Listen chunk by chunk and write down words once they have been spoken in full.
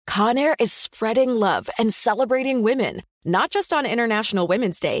Conair is spreading love and celebrating women, not just on International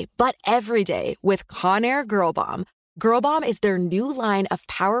Women's Day, but every day with Conair Girl Bomb. Girl Bomb is their new line of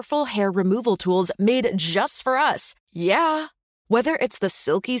powerful hair removal tools made just for us. Yeah. Whether it's the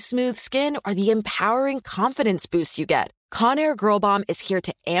silky smooth skin or the empowering confidence boost you get, Conair Girl Bomb is here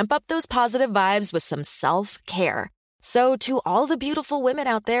to amp up those positive vibes with some self-care. So to all the beautiful women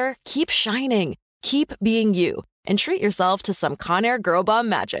out there, keep shining, keep being you, and treat yourself to some Conair Girl Bomb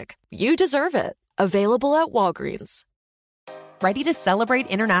magic. You deserve it. Available at Walgreens. Ready to celebrate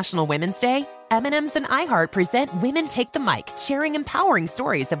International Women's Day? M&M's and iHeart present Women Take the Mic, sharing empowering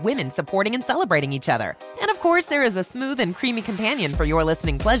stories of women supporting and celebrating each other. And of course, there is a smooth and creamy companion for your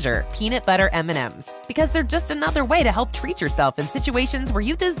listening pleasure, peanut butter M&M's. Because they're just another way to help treat yourself in situations where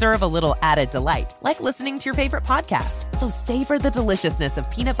you deserve a little added delight, like listening to your favorite podcast. So savor the deliciousness of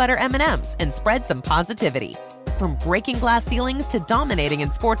peanut butter M&M's and spread some positivity. From breaking glass ceilings to dominating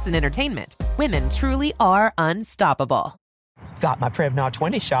in sports and entertainment, women truly are unstoppable. Got my Prevnar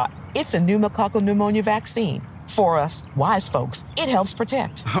 20 shot. It's a pneumococcal pneumonia vaccine. For us, wise folks, it helps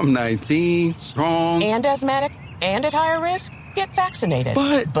protect. I'm 19, strong. And asthmatic, and at higher risk. Get vaccinated.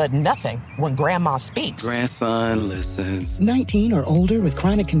 But nothing when grandma speaks. Grandson listens. 19 or older with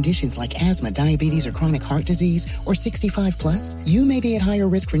chronic conditions like asthma, diabetes, or chronic heart disease, or 65 plus, you may be at higher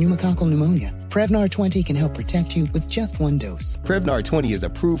risk for pneumococcal pneumonia. Prevnar 20 can help protect you with just one dose. Prevnar 20 is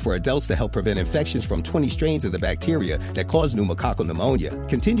approved for adults to help prevent infections from 20 strains of the bacteria that cause pneumococcal pneumonia.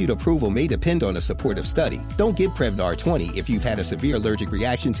 Continued approval may depend on a supportive study. Don't get Prevnar 20 if you've had a severe allergic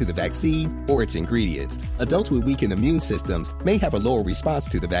reaction to the vaccine or its ingredients. Adults with weakened immune systems may have a lower response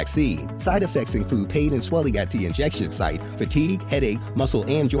to the vaccine. Side effects include pain and swelling at the injection site, fatigue, headache, muscle,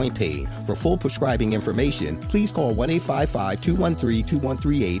 and joint pain. For full prescribing information, please call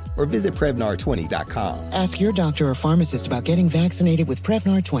 1-855-213-2138 or visit Prevnar20.com. Ask your doctor or pharmacist about getting vaccinated with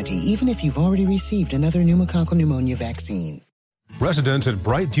Prevnar 20, even if you've already received another pneumococcal pneumonia vaccine. Residents at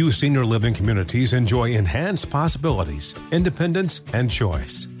Brightview Senior Living Communities enjoy enhanced possibilities, independence, and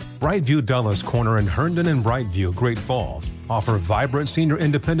choice. Brightview Dulles Corner in Herndon and Brightview, Great Falls, offer vibrant senior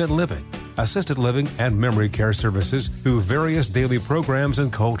independent living, assisted living, and memory care services through various daily programs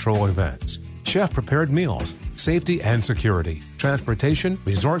and cultural events. Chef-prepared meals, safety and security, transportation,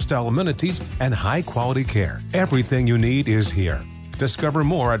 resort-style amenities, and high-quality care. Everything you need is here. Discover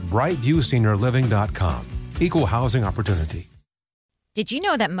more at brightviewseniorliving.com. Equal housing opportunity. Did you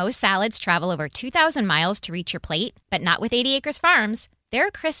know that most salads travel over 2,000 miles to reach your plate? But not with 80 Acres Farms.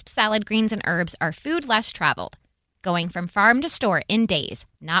 Their crisp salad greens and herbs are food less traveled, going from farm to store in days,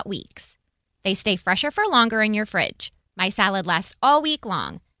 not weeks. They stay fresher for longer in your fridge. My salad lasts all week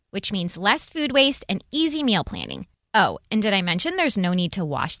long, which means less food waste and easy meal planning. Oh, and did I mention there's no need to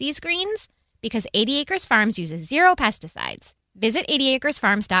wash these greens? Because 80 Acres Farms uses 0 pesticides. Visit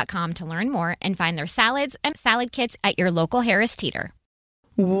 80acresfarms.com to learn more and find their salads and salad kits at your local Harris Teeter.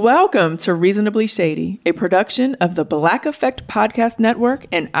 Welcome to Reasonably Shady, a production of the Black Effect Podcast Network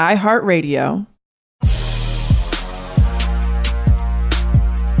and iHeartRadio.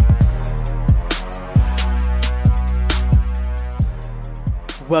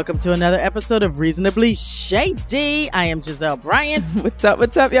 Welcome to another episode of Reasonably Shady. I am Giselle Bryant. What's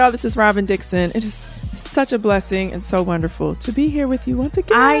up, y'all? This is Robin Dixon. It is such a blessing and so wonderful to be here with you once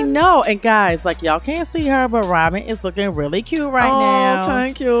again. I know. And guys, like, y'all can't see her, but Robin is looking really cute now. Oh,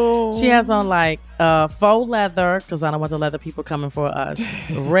 thank you. She has on like faux leather, because I don't want the leather people coming for us.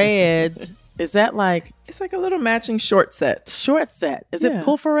 Red. Is that like... It's like a little matching short set. Is it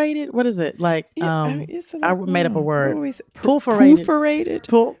perforated? What is it? Like, I made up a word. Perforated. Perforated.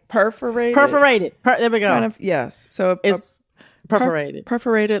 There we go. Kind of, yes. So it's perforated.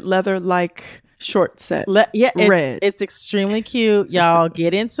 Perforated leather-like short set. Red. It's extremely cute. Y'all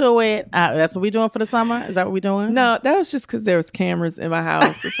get into it. That's what we doing for the summer? Is that what we doing? No, that was just because there was cameras in my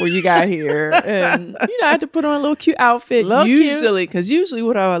house before you got here. And, I had to put on a little cute outfit. Usually, because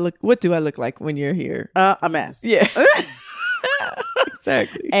what do I look like when you're here? A mess. Yeah.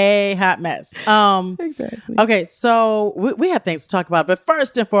 Exactly. A hot mess. Exactly. Okay, so we have things to talk about, but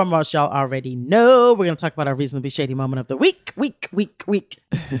first and foremost, y'all already know we're going to talk about our Reasonably Shady moment of the week.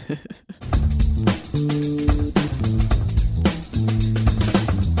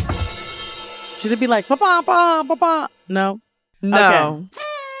 Should it be like pa? No. Okay.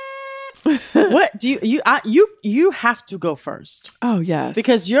 What do you have to go first? Oh yes,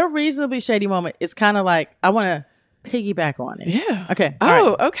 because your Reasonably Shady moment is kind of like, I want to piggyback on it. Yeah. Okay.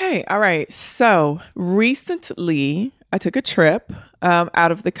 Okay. All right. So recently, I took a trip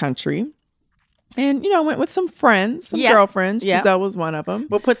out of the country, and went with some friends, girlfriends. Giselle was one of them.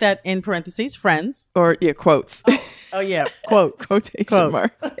 We'll put that in parentheses, friends, or quotes. Oh yeah, quotes. Quotation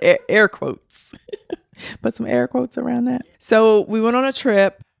marks. Air quotes. Put some air quotes around that. So we went on a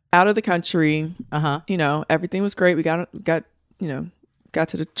trip out of the country. You know, everything was great. We got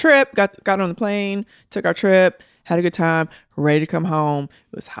to the trip, got on the plane, took our trip, had a good time, ready to come home.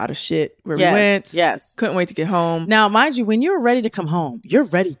 It was hot as shit where we went. Yes. Couldn't wait to get home. Now, mind you, when you're ready to come home, you're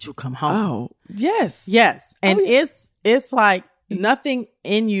ready to come home. Oh, yes. Yes. And it's like nothing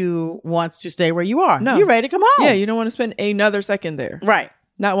in you wants to stay where you are. No. You're ready to come home. Yeah, you don't want to spend another second there. Right.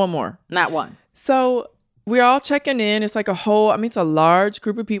 Not one more. Not one. So we're all checking in. It's like it's a large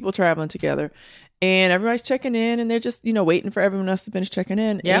group of people traveling together. And everybody's checking in and they're just, waiting for everyone else to finish checking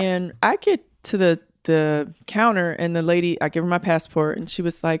in. Yep. And I get to the counter and the lady, I give her my passport and she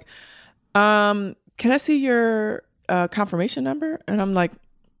was like, can I see your confirmation number? And I'm like,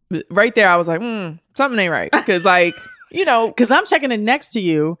 right there, I was like, something ain't right. Because because I'm checking in next to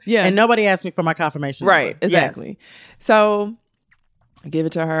you and nobody asked me for my confirmation number. Right, exactly. Yes. So I give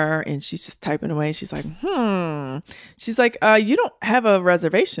it to her and she's just typing away. She's like, She's like, you don't have a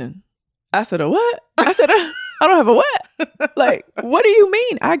reservation. I said, a what? I said, I don't have a what? Like, what do you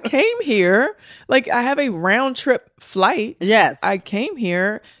mean? I came here. Like, I have a round trip flight. Yes. I came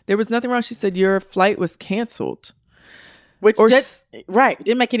here. There was nothing wrong. She said, your flight was canceled.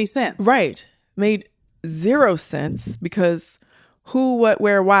 Didn't make any sense. Right. Made zero sense because who, what,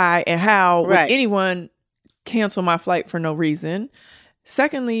 where, why, and how would anyone cancel my flight for no reason?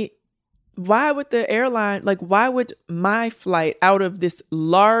 Secondly, why would the airline, why would my flight out of this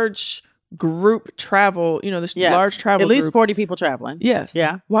large group travel, this large travel at least group, 40 people traveling. Yes.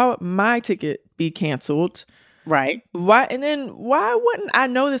 Yeah. Why would my ticket be canceled? Right. Why? And then why wouldn't I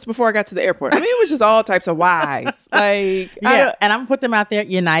know this before I got to the airport? I mean, it was just all types of whys. And I'm gonna put them out there.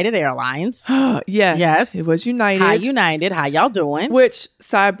 United Airlines. Yes. It was United. Hi, United. How y'all doing? Which,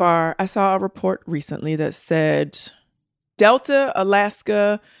 sidebar, I saw a report recently that said Delta,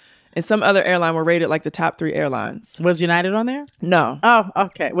 Alaska, and some other airline were rated like the top 3 airlines. Was United on there? No. Oh,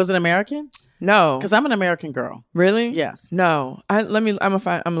 okay. Was it American? No. Because I'm an American girl. Really? Yes. No. I'm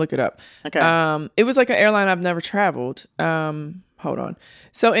gonna look it up. Okay. It was like an airline I've never traveled. Hold on.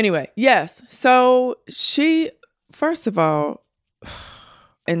 So anyway, yes. So she, first of all,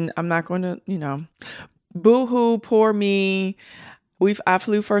 and I'm not going to, boo-hoo, poor me. I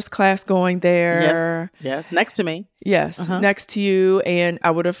flew first class going there. Yes. Next to me. Yes. Next to you. And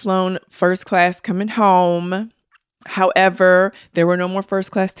I would have flown first class coming home. However, there were no more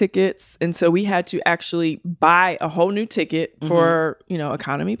first class tickets. And so we had to actually buy a whole new ticket for,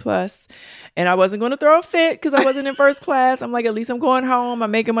 economy plus. And I wasn't going to throw a fit because I wasn't in first class. I'm like, at least I'm going home.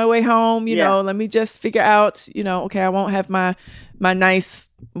 I'm making my way home. You know, let me just figure out, okay, I won't have my nice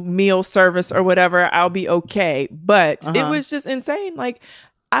meal service or whatever. I'll be okay. But it was just insane. Like,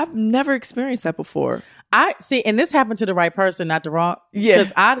 I've never experienced that before. I see, and this happened to the right person, not the wrong. Yeah.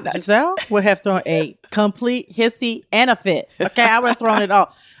 Because Giselle would have thrown a complete hissy and a fit. Okay, I would have thrown it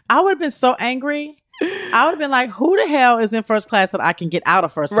all. I would have been so angry. I would have been like, who the hell is in first class that I can get out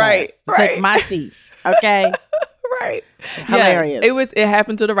of first class to take my seat? Okay. Right. Hilarious. Yes, it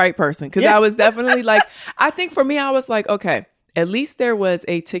happened to the right person. Because I was definitely like, I think for me, I was like, okay, at least there was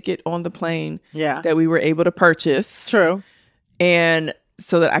a ticket on the plane that we were able to purchase. True. And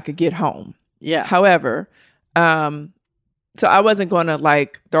so that I could get home. Yes. However, so I wasn't going to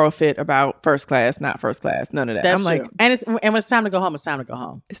throw a fit about first class, not first class, none of that. That's I'm true. And when it's time to go home, it's time to go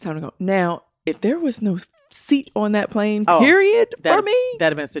home. It's time to go. Now, if there was no seat on that plane, period, for me,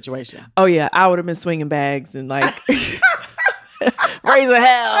 that'd have been a situation. Oh yeah, I would have been swinging bags and raising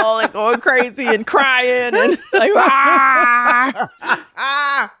hell and going crazy and crying and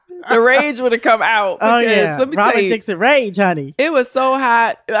the rage would have come out. Oh yeah, let me Robin tell you, Dixon rage, honey. It was so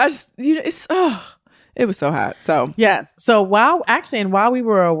hot. It was so hot. So yes. So while we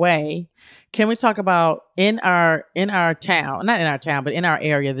were away, can we talk about in our town, not in our town, but in our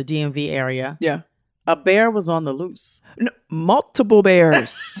area, the DMV area? Yeah. A bear was on the loose. No, multiple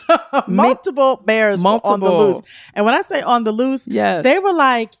bears. Multiple bears were on the loose. And when I say on the loose, they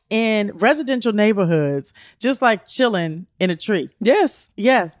were in residential neighborhoods, just chilling in a tree. Yes.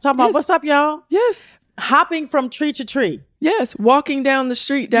 Yes. Talking about, what's up, y'all? Yes. Hopping from tree to tree. Yes. Walking down the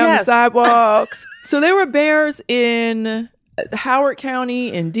street, down the sidewalks. So there were bears in Howard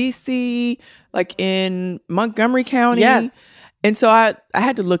County, in DC, in Montgomery County. Yes. And so I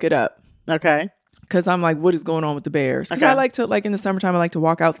had to look it up. Okay. Because I'm like, what is going on with the bears? Because I like to, in the summertime, I like to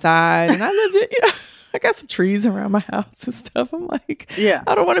walk outside. And I lived I got some trees around my house and stuff. I'm like,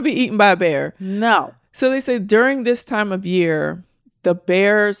 I don't want to be eaten by a bear. No. So they say during this time of year, the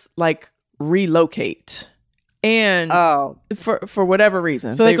bears relocate. And for whatever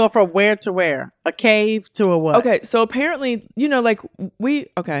reason. So they go from where to where? A cave to a what? Okay, so apparently, like we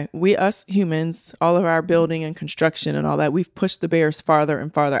us humans, all of our building and construction and all that, we've pushed the bears farther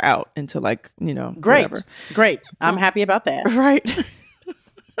and farther out into great. Whatever. Great. I'm happy about that. Right.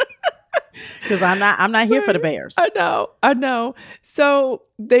 Because I'm not here for the bears. I know. So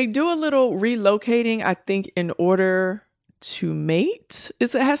they do a little relocating, I think, in order to mate.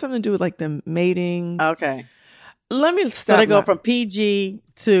 It has something to do with the mating. Okay. Let me stop. So they go from PG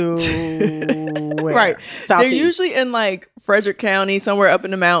to where? Right. Southeast. They're usually in Frederick County, somewhere up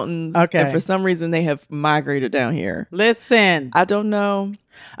in the mountains. Okay. And for some reason they have migrated down here. Listen. I don't know.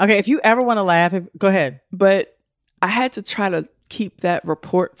 Okay, if you ever want to laugh, go ahead. But I had to try to keep that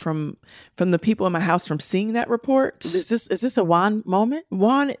report from the people in my house from seeing that report. Is this a Juan moment?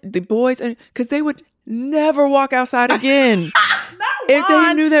 Juan, the boys, because they would never walk outside again. If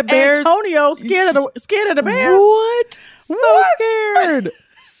they knew that bears, Antonio scared of the bear. What?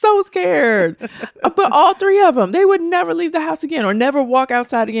 So scared. But all three of them, they would never leave the house again or never walk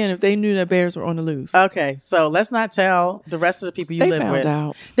outside again if they knew that bears were on the loose. Okay, so let's not tell the rest of the people you live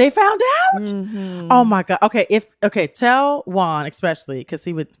with. They found out. Mm-hmm. Oh my God. Okay. Tell Juan especially because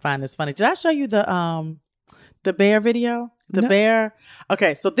he would find this funny. Did I show you the bear video? The bear.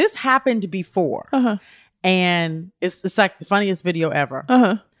 Okay, so this happened before. And it's the funniest video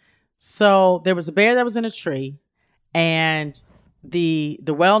ever. So there was a bear that was in a tree, and the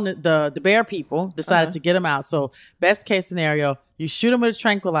bear people decided to get him out. So best case scenario, you shoot him with a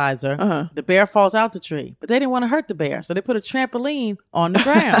tranquilizer. The bear falls out the tree, but they didn't want to hurt the bear, so they put a trampoline on the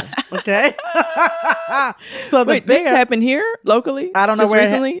ground. Okay. So the bear, this happened here locally. I don't know where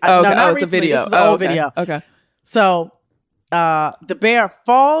recently. No, not recently. It's a video. This is an old video. Okay. So the bear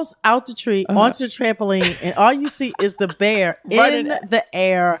falls out the tree onto the trampoline, and all you see is the bear in the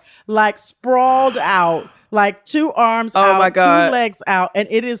air, sprawled out, 2 arms out, my God. 2 legs out, and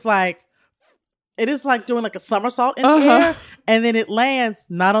it is like doing a somersault in the air, and then it lands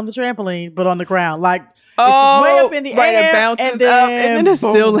not on the trampoline but on the ground, it's way up in the air, it bounces and then, up, and then it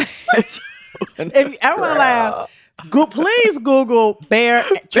still lands. If you ever want to laugh, please Google bear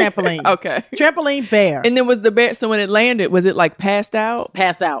trampoline. Okay. Trampoline bear. And then was the bear, so when it landed, was it passed out?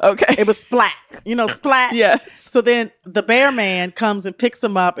 Passed out. Okay. It was splat. Splat. Yeah. So then the bear man comes and picks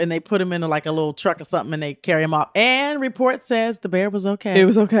him up, and they put him in a little truck or something, and they carry him off. And report says the bear was okay. It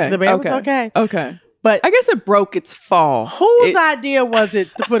was okay. The bear was okay. Okay. But I guess it broke its fall. Whose idea was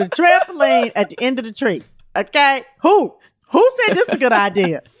it to put a trampoline at the end of the tree? Okay. Who said this is a good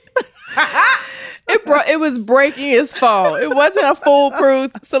idea? It was breaking his fall. It wasn't a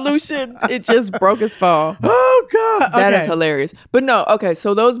foolproof solution. It just broke his fall. Oh God, that is hilarious. But no, okay.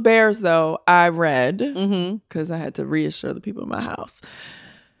 So those bears, though, I read because I had to reassure the people in my house.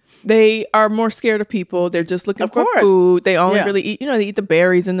 They are more scared of people. They're just looking for food. They only really eat. They eat the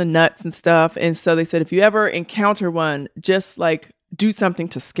berries and the nuts and stuff. And so they said, if you ever encounter one, just do something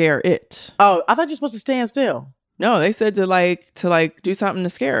to scare it. Oh, I thought you're supposed to stand still. No, they said to do something to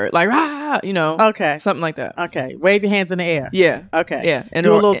scare it, okay, something like that. Okay, wave your hands in the air. Yeah, okay, yeah, and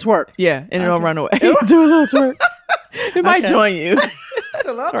do a little twerk. Yeah, and it'll run away. Do a little twerk. It might join you. A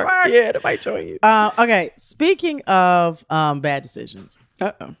little twerk. Yeah, it might join you. Okay, speaking of bad decisions,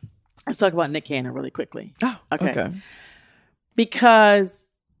 let's talk about Nick Cannon really quickly. Oh, okay. Because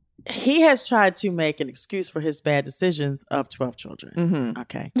he has tried to make an excuse for his bad decisions of 12 children.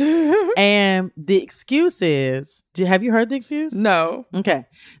 Okay. And the excuse is, have you heard the excuse? No. Okay.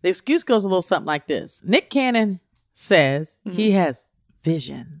 The excuse goes a little something like this. Nick Cannon says he has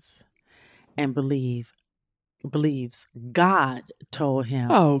visions and believes God told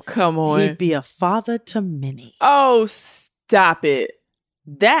him. Oh, come on. He'd be a father to many. Oh, stop it.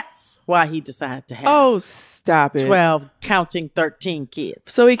 That's why he decided to have. Oh, stop it. 12, counting 13 kids.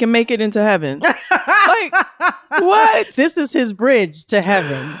 So he can make it into heaven. What? This is his bridge to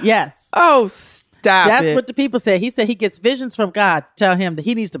heaven. Yes. Oh, stop That's what the people said. He said he gets visions from God to tell him that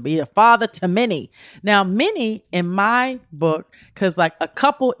he needs to be a father to many. Now, many in my book, because a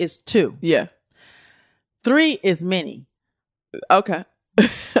couple is 2. Yeah. 3 is many. Okay.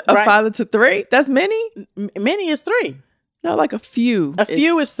 A father to 3? That's many? Many is 3. No, a few. A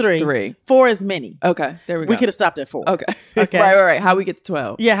few is 3. 4 is many. Okay, there we go. We could have stopped at 4. Okay. Right. How we get to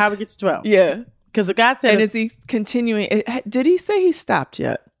 12. Yeah, how we get to 12. Yeah. Because God said... And is he continuing? Did he say he stopped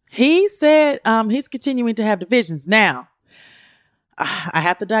yet? He said he's continuing to have divisions. Now, I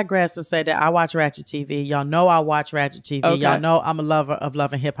have to digress and say that I watch Ratchet TV. Y'all know I watch Ratchet TV. Okay. Y'all know I'm a lover of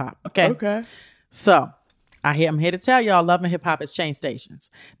Love and Hip Hop. Okay. So, I'm here to tell y'all Love and Hip Hop has changed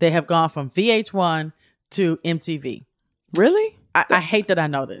stations. They have gone from VH1 to MTV. Really? I hate that I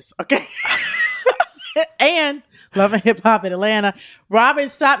know this. Okay. and Love and Hip Hop in Atlanta. Robin,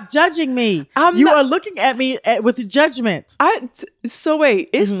 stop judging me. You are looking at me with judgment. So wait,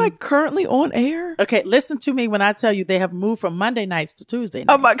 it's like currently on air? Okay, listen to me when I tell you they have moved from Monday nights to Tuesday nights.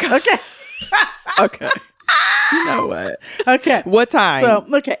 Oh my God. Okay. Okay. You know what? Okay. What time? So,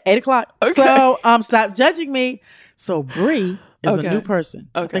 look at 8 o'clock. Okay. So, stop judging me. So, Bree is a new person.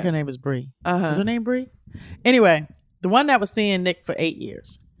 Okay. I think her name is Bree. Is her name Bree? Anyway, the one that was seeing Nick for 8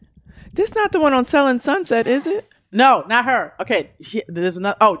 years. This not the one on Selling Sunset, is it? No, not her. Okay. There's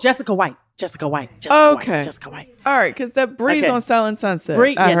another. Oh, Jessica White. Jessica White. All right, because that Bree's on Selling Sunset.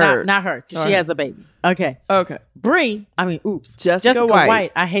 Bree, I heard. not her. She has a baby. Okay. Bree, Jessica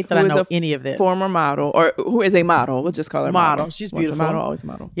White. I hate that I know any of this. Former model, or who is a model. We'll just call her model. She's Once beautiful. a model, always a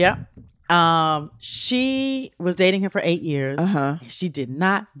model. Yeah. She was dating him for 8 years. And she did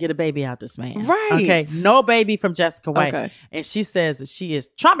not get a baby out this man. Right. Okay. No baby from Jessica White. Okay. And she says that she is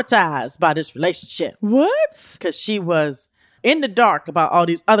traumatized by this relationship. What? Because she was in the dark about all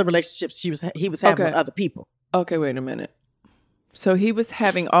these other relationships he was having with other people. Okay, wait a minute. So he was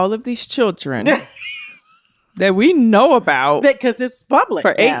having all of these children that we know about because it's public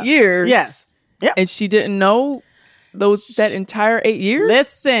for 8 years. Yes. Yep. And she didn't know that entire 8 years?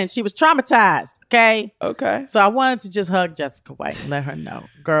 Listen, she was traumatized. Okay. So I wanted to just hug Jessica White and let her know,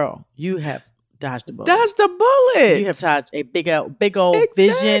 girl, you have dodged a bullet. Dodged a bullet. You have dodged a big old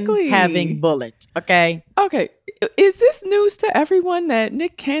vision having bullet. Okay. Okay. Is this news to everyone that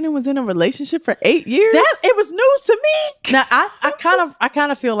Nick Cannon was in a relationship for 8 years? It was news to me. Now I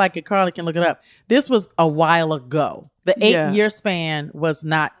kind of feel like if Carly can look it up. This was a while ago. The 8-year span was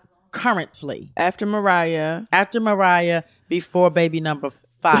not currently. After Mariah, before baby number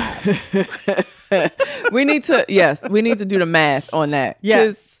 5. we need to do the math on that.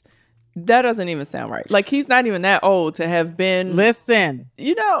 Yes. That doesn't even sound right. Like, he's not even that old to have been. Listen,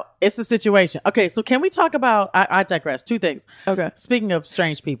 it's a situation. Okay, so can we talk about, I digress, 2 things. Okay. Speaking of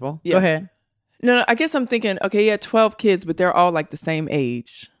strange people, go ahead. No, I guess I'm thinking, okay, he had 12 kids, but they're all like the same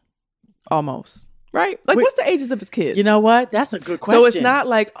age. Almost. Right? Like, what's the ages of his kids? You know what? That's a good question. So it's not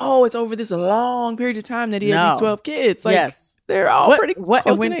like, it's over this long period of time that he had these 12 kids. Like, yes. They're all pretty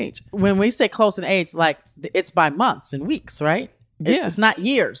close in age. When we say close in age, like, it's by months and weeks, right? It's not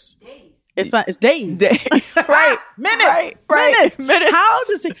years. It's days. Right. Minutes. Right. Minutes. How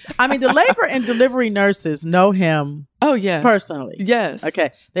does he? I mean, the labor and delivery nurses know him. Oh, yeah. Personally. Yes.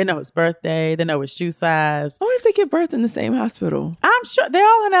 Okay. They know his birthday. They know his shoe size. I wonder if they give birth in the same hospital. I'm sure they're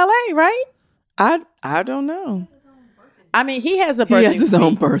all in LA, right? I don't know. I mean, he has a birthing. He has his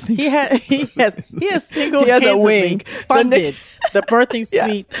own birthing. He has single-handedly funded the birthing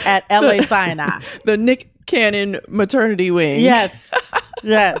suite at LA Sinai. The Nick Cannon maternity wing. Yes.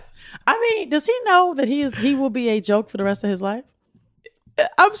 Yes. I mean, does he know that he will be a joke for the rest of his life?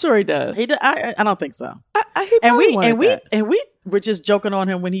 I'm sure he does. I don't think so. We were just joking on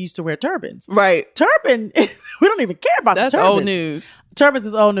him when he used to wear turbans. Right. Turban, we don't even care about That's the turbans. old news. Turbans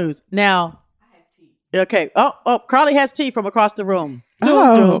is old news. Now, I have tea. Okay. Oh, Carly has tea from across the room.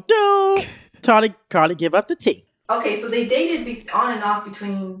 Doom. Carly, give up the tea. Okay, so they dated on and off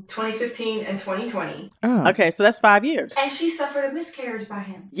between 2015 and 2020. Oh. Okay, so that's 5 years. And she suffered a miscarriage by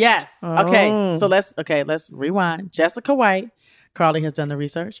him. Yes. Okay. So let's rewind. Jessica White, Carly has done the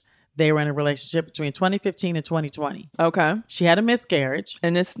research. They were in a relationship between 2015 and 2020. Okay. She had a miscarriage.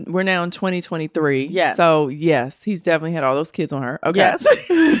 And we're now in 2023. Yes. So yes, he's definitely had all those kids on her. Okay. Yes.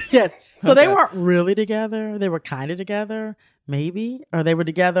 Yes. So they weren't really together. They were kind of together. Maybe, or they were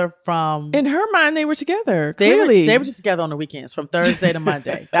together from. In her mind, they were together. Clearly, they were just together on the weekends, from Thursday to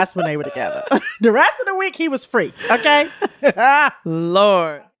Monday. That's when they were together. The rest of the week, he was free. Okay,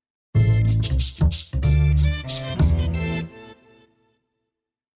 Lord.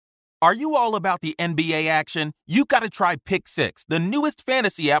 Are you all about the NBA action? You got to try Pick 6, the newest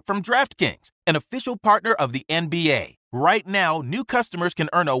fantasy app from DraftKings, an official partner of the NBA. Right now, new customers can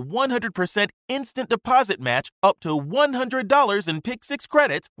earn a 100% instant deposit match up to $100 in Pick 6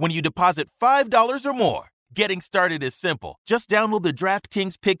 credits when you deposit $5 or more. Getting started is simple. Just download the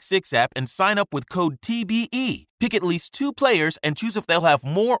DraftKings Pick 6 app and sign up with code TBE. Pick at least 2 players and choose if they'll have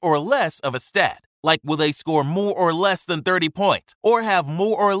more or less of a stat. Like, will they score more or less than 30 points? Or have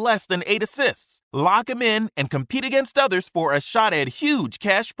more or less than 8 assists? Lock them in and compete against others for a shot at huge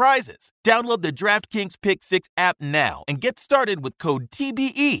cash prizes. Download the DraftKings Pick 6 app now and get started with code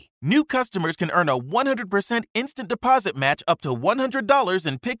TBE. New customers can earn a 100% instant deposit match up to $100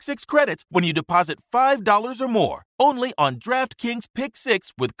 in Pick 6 credits when you deposit $5 or more. Only on DraftKings Pick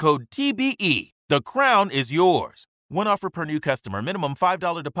 6 with code TBE. The crown is yours. One offer per new customer. Minimum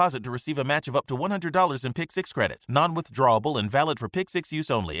 $5 deposit to receive a match of up to $100 in Pick 6 credits. Non-withdrawable and valid for Pick 6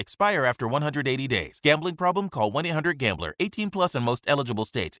 use only. Expire after 180 days. Gambling problem? Call 1-800-GAMBLER. 18 plus in most eligible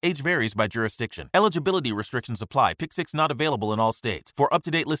states. Age varies by jurisdiction. Eligibility restrictions apply. Pick 6 not available in all states. For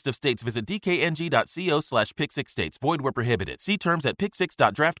up-to-date list of states, visit dkng.co/pick6states. Void where prohibited. See terms at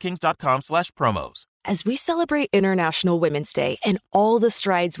pick6.draftkings.com/promos. As we celebrate International Women's Day and all the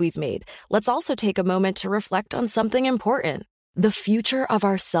strides we've made, let's also take a moment to reflect on something important: the future of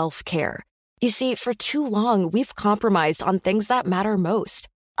our self-care. You see, for too long, we've compromised on things that matter most,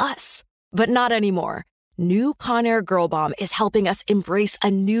 us. But not anymore. New Conair Girl Bomb is helping us embrace a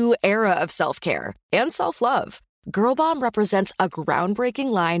new era of self-care and self-love. Girl Bomb represents a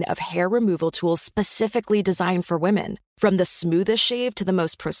groundbreaking line of hair removal tools specifically designed for women. From the smoothest shave to the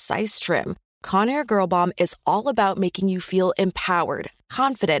most precise trim, Conair Girl Bomb is all about making you feel empowered,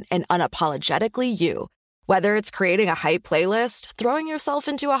 confident, and unapologetically you. Whether it's creating a hype playlist, throwing yourself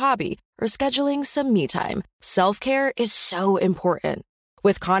into a hobby, or scheduling some me time, self-care is so important.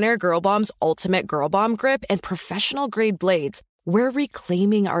 With Conair Girl Bomb's ultimate Girl Bomb grip and professional-grade blades, we're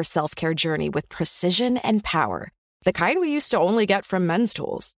reclaiming our self-care journey with precision and power, the kind we used to only get from Men's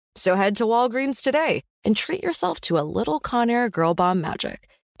Tools. So head to Walgreens today and treat yourself to a little Conair Girl Bomb magic.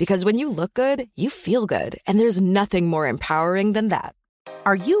 Because when you look good, you feel good, and there's nothing more empowering than that.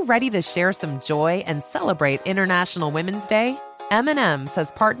 Are you ready to share some joy and celebrate International Women's Day? M&M's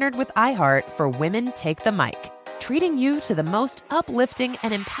has partnered with iHeart for Women Take the Mic, treating you to the most uplifting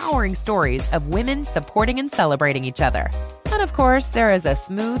and empowering stories of women supporting and celebrating each other. And of course, there is a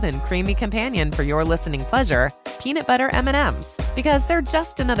smooth and creamy companion for your listening pleasure, peanut butter M&Ms, because they're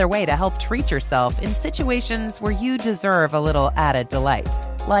just another way to help treat yourself in situations where you deserve a little added delight,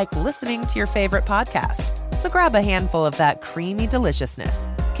 like listening to your favorite podcast. So grab a handful of that creamy deliciousness,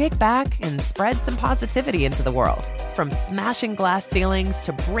 kick back, and spread some positivity into the world. From smashing glass ceilings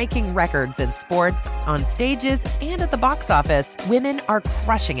to breaking records in sports, on stages, and at the box office, women are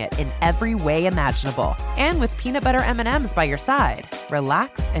crushing it in every way imaginable. And with peanut butter M&Ms by your side,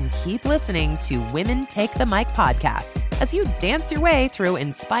 relax and keep listening to Women Take the Mic podcasts as you dance your way through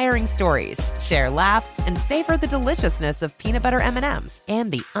inspiring stories, share laughs, and savor the deliciousness of peanut butter M&Ms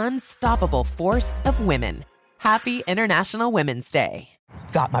and the unstoppable force of women. Happy International Women's Day.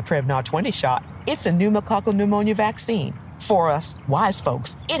 Got my Prevnar 20 shot. It's a pneumococcal pneumonia vaccine. For us, wise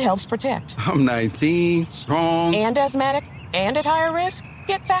folks, it helps protect. I'm 19, strong. And asthmatic, and at higher risk.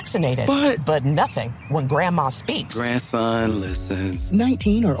 Get vaccinated. But nothing when grandma speaks. Grandson listens.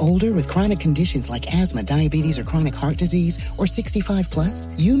 19 or older with chronic conditions like asthma, diabetes, or chronic heart disease, or 65 plus,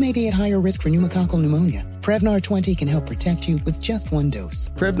 you may be at higher risk for pneumococcal pneumonia. Prevnar 20 can help protect you with just one dose.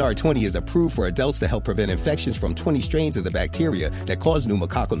 Prevnar 20 is approved for adults to help prevent infections from 20 strains of the bacteria that cause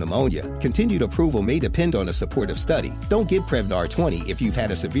pneumococcal pneumonia. Continued approval may depend on a supportive study. Don't get Prevnar 20 if you've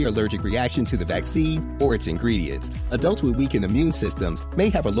had a severe allergic reaction to the vaccine or its ingredients. Adults with weakened immune systems may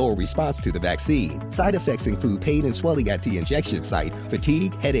have a lower response to the vaccine. Side effects include pain and swelling at the injection site,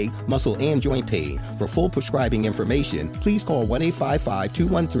 fatigue, headache, muscle, and joint pain. For full prescribing information, please call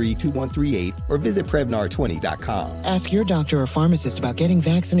 1-855-213-2138 or visit Prevnar20.com. Ask your doctor or pharmacist about getting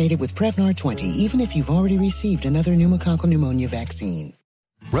vaccinated with Prevnar 20, even if you've already received another pneumococcal pneumonia vaccine.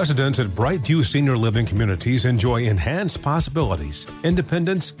 Residents at Brightview Senior Living Communities enjoy enhanced possibilities,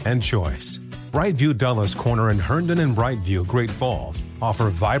 independence, and choice. Brightview Dulles Corner in Herndon and Brightview, Great Falls, offer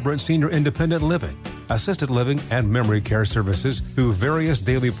vibrant senior independent living, assisted living, and memory care services through various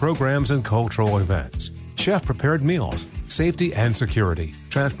daily programs and cultural events. Chef-prepared meals, safety and security,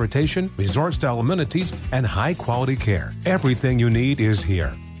 transportation, resort-style amenities, and high-quality care. Everything you need is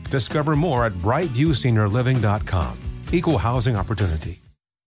here. Discover more at brightviewseniorliving.com. Equal housing opportunity.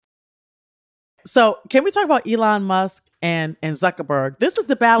 So, can we talk about Elon Musk and Zuckerberg? This is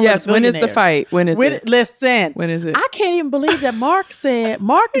the battle of the when is billionaires. the fight? When is it? Listen. When is it? I can't even believe that Mark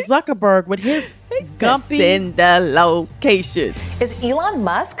Zuckerberg with his gumpy. Send the location. Is Elon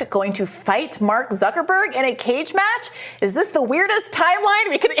Musk going to fight Mark Zuckerberg in a cage match? Is this the weirdest timeline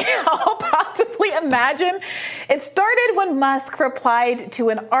we could all possibly imagine? It started when Musk replied to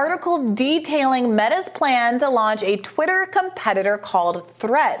an article detailing Meta's plan to launch a Twitter competitor called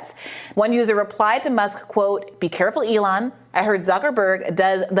Threads. One user replied to Musk, quote, "Be careful, Elon. I heard Zuckerberg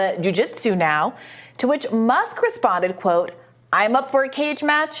does the jiu-jitsu now." To which Musk responded, quote, "I'm up for a cage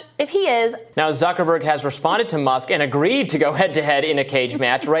match if he is." Now, Zuckerberg has responded to Musk and agreed to go head-to-head in a cage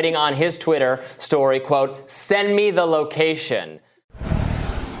match, writing on his Twitter story, quote, "Send me the location."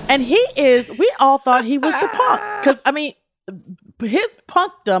 And we all thought he was the punk. Because, I mean, his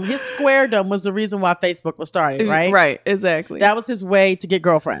punkdom, his squaredom was the reason why Facebook was started, right? Right, exactly. That was his way to get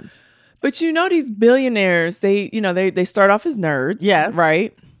girlfriends. But you know, these billionaires, they start off as nerds. Yes.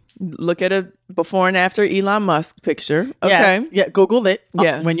 Right? Look at a before and after Elon Musk picture. Okay. Yes. Yeah. Google it.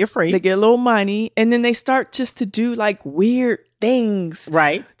 Yes. When you're free. They get a little money and then they start just to do like weird things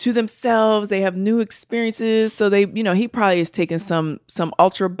to themselves. They have new experiences. So they, he probably is taking some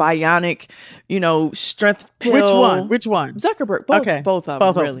ultra bionic, strength pill. Which one? Zuckerberg. Both of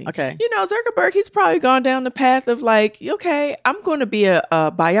them, really. Okay. Zuckerberg, he's probably gone down the path of like, okay, I'm going to be a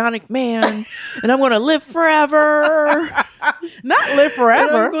bionic man and I'm going to live forever. Not live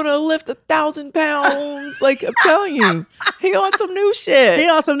forever. And I'm going to lift 1,000 pounds. Like, I'm telling you, he on some new shit. He's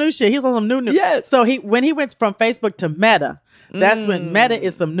on some new. Yes. So when he went from Facebook to Meta, that's when Meta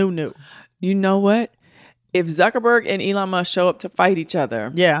is some new. You know what? If Zuckerberg and Elon Musk show up to fight each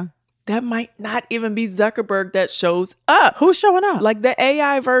other, that might not even be Zuckerberg that shows up. Who's showing up? Like the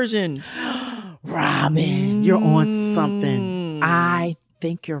AI version. Robin, you're on something. I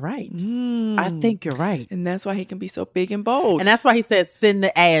think you're right. I think you're right. And that's why he can be so big and bold. And that's why he says send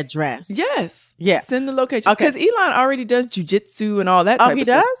the address. Yes. Yeah. Send the location. Because Elon already does jujitsu and all that type of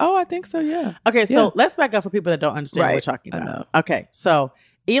stuff. Oh, I think so, yeah. Okay, so let's back up for people that don't understand what we're talking about. I know. Okay, so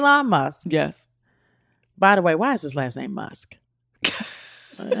Elon Musk. Yes. By the way, why is his last name Musk?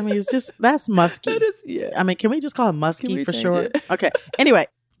 I mean, that's Musky. That is, I mean, can we just call him Musky for sure? It? Okay. Anyway.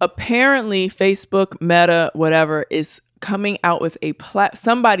 Apparently, Facebook, Meta, whatever, is coming out with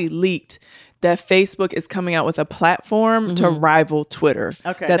somebody leaked that Facebook is coming out with a platform to rival Twitter.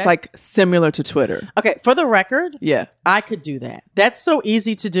 Okay. That's like similar to Twitter. Okay. For the record, yeah, I could do that. That's so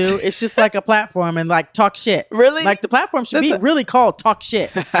easy to do. It's just like a platform and like talk shit. Really? Like the platform should be really called Talk Shit.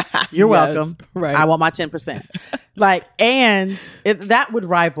 You're welcome. Right. I want my 10%. That would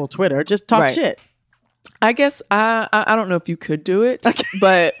rival Twitter. Just talk shit. I guess I don't know if you could do it,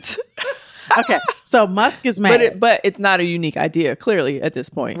 but okay. So Musk is mad, but it's not a unique idea. Clearly, at this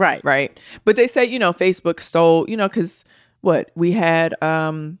point, right. But they say Facebook stole, because we had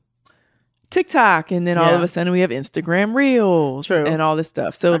TikTok, and then all of a sudden we have Instagram Reels, and all this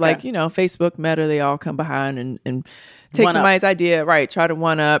stuff. So Facebook, Meta, they all come behind and take somebody's idea, try to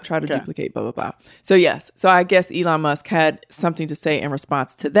one up, try to duplicate, blah, blah, blah. So yes. So I guess Elon Musk had something to say in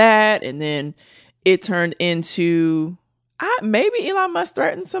response to that. And then it turned into maybe Elon Musk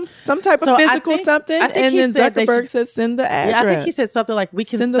threatened some type of physical something. And then Zuckerberg said, send the address. Yeah, I think he said something like, we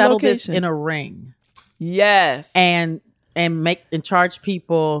can settle this in a ring. Yes. And charge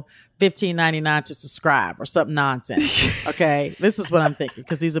people $15.99 to subscribe or something nonsense. Okay. This is what I'm thinking,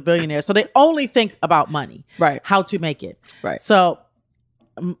 because he's a billionaire. So they only think about money. Right. How to make it. Right. So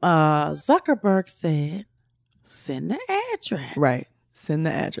Zuckerberg said, send the address. Right. Send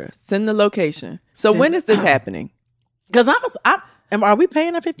the address. Send the location. So when is this happening? Because are we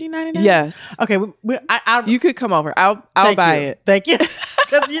paying at $15.99? Yes. Okay. You could come over. I'll buy it. Thank you.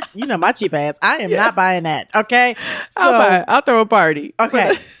 Because you know my cheap ass. I am not buying that. Okay. So I'll buy it. I'll throw a party.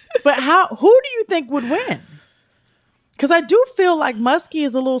 Okay. But who do you think would win? Because I do feel like Muskie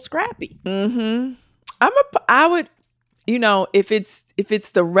is a little scrappy. Mm-hmm. I would, if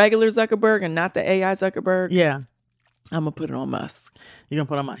it's the regular Zuckerberg and not the AI Zuckerberg. Yeah. I'm gonna put it on Musk. You're gonna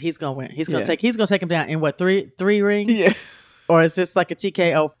put him on. He's gonna win. He's gonna take him down in what, three rings? Yeah. Or is this like a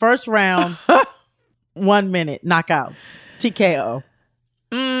TKO? First round, 1 minute knockout. TKO.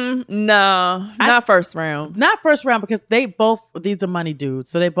 No, not first round. Not first round, because these are money dudes,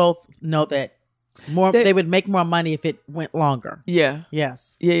 so they both know that they would make more money if it went longer. Yeah.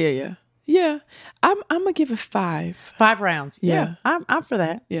 Yes. Yeah. I'm gonna give it 5. 5 rounds. Yeah. I'm for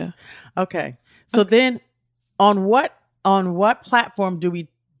that. Yeah. Okay. So then on what platform do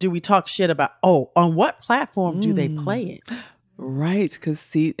we talk shit about? Oh, on what platform do they play it? Right,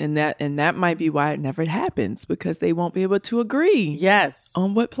 because and that might be why it never happens, because they won't be able to agree. Yes.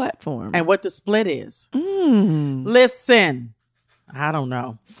 On what platform and what the split is. Listen, I don't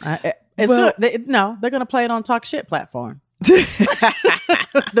know. It's good. They're going to play it on Talk Shit platform.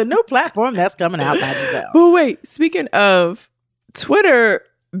 The new platform that's coming out by Giselle. But wait, speaking of Twitter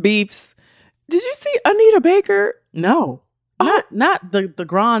beefs, did you see Anita Baker? No, not the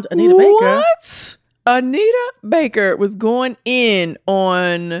grand Anita Baker. What? Anita Baker was going in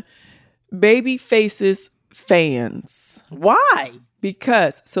on Babyface's fans. Why?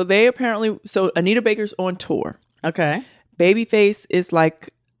 Because they apparently Anita Baker's on tour. Okay. Babyface is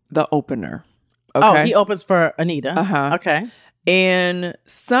like the opener. Okay? Oh, he opens for Anita. Uh-huh. Okay. And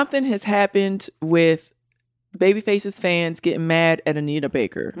something has happened with Babyface's fans getting mad at Anita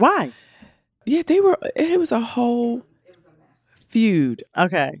Baker. Why? Yeah, it was a whole feud.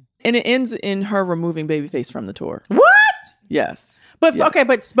 Okay. And it ends in her removing Babyface from the tour. What? Yes. But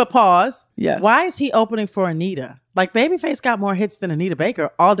but pause. Yes. Why is he opening for Anita? Like Babyface got more hits than Anita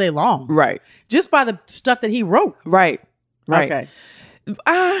Baker all day long. Right. Just by the stuff that he wrote. Right. Okay.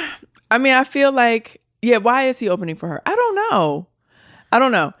 I mean, I feel like, why is he opening for her? I don't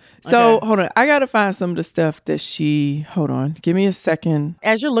know. So hold on. I got to find some of the stuff that hold on. Give me a second.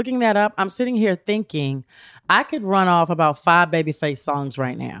 As you're looking that up, I'm sitting here thinking I could run off about 5 Babyface songs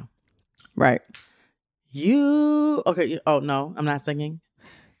right now. Right. Okay. Oh, no, I'm not singing.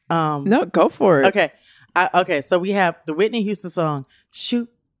 No, go for it. Okay. Okay. So we have the Whitney Houston song, Shoot,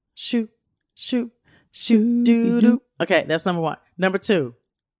 Shoot, Shoot, Shoot, Doo Doo. Okay. That's number 1. Number 2.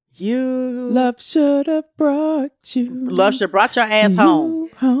 Love should have brought your ass home.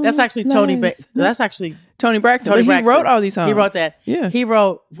 That's actually Tony Braxton. Tony Braxton. He wrote all these songs. He wrote that. Yeah. He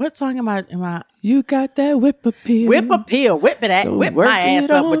wrote, what song am I? You got that whip appeal. Whip appeal. Whip my ass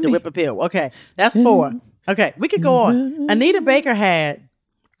up with the whip appeal. Okay. That's 4. Okay. We could go on. Anita Baker had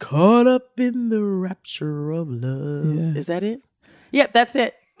Caught Up in the Rapture of Love. Yeah. Is that it? Yep, that's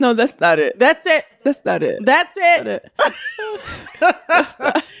it. No, that's not it. That's it. That's not it. That's it.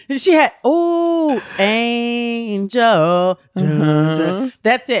 She had, Angel. Dun, dun.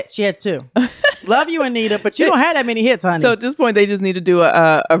 That's it. She had 2. Love you, Anita, but you don't have that many hits, honey. So at this point, they just need to do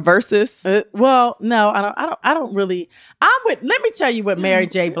a versus. Well, no, I don't really. Let me tell you what Mary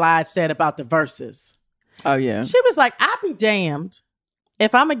J. Blige said about the verses. Oh yeah, she was like, "I'll be damned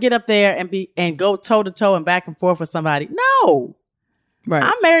if I'm gonna get up there and go toe to toe and back and forth with somebody." No. Right.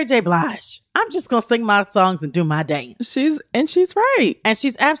 I'm Mary J. Blige. I'm just going to sing my songs and do my dance. She's right. And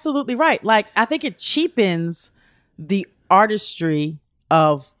she's absolutely right. Like, I think it cheapens the artistry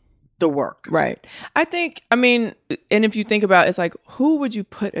of the work. Right. I mean, and if you think about it, it's like, who would you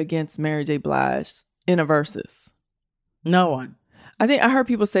put against Mary J. Blige in a versus? No one. I think I heard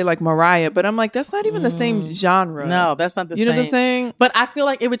people say like Mariah, but I'm like, that's not even the same genre. No, that's not the same. You know what I'm saying? But I feel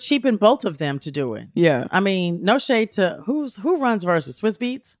like it would cheapen both of them to do it. Yeah. I mean, no shade to who runs versus Swizz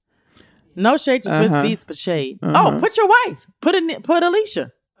Beatz? No shade to Swizz Beatz, but shade. Oh, put your wife. Put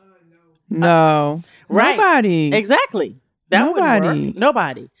Alicia. No. Right. Nobody. Exactly. That wouldn't work.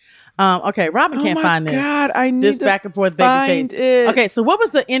 Nobody. Okay, Robin can't find this. God, I need this to back and forth find Babyface. it. Okay, so what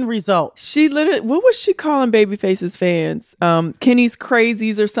was the end result? She literally, what was she calling Babyface's fans? Kenny's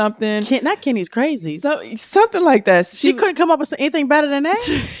crazies or something? Not Kenny's crazies. Something like that. She couldn't come up with anything better than that.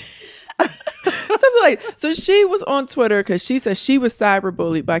 Something like, so she was on Twitter because she said she was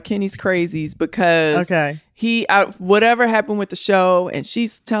cyberbullied by Kenny's crazies because he whatever happened with the show, and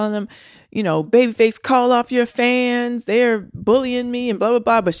she's telling them, you know, Babyface, call off your fans. They're bullying me and blah, blah,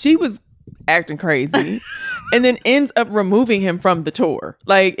 blah. But she was acting crazy and then ends up removing him from the tour.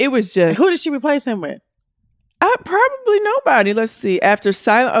 Like, it was just... Who did she replace him with? Probably nobody. Let's see.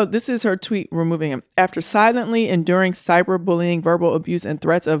 This is her tweet removing him. After silently enduring cyberbullying, verbal abuse, and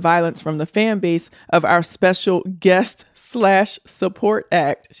threats of violence from the fan base of our special guest / support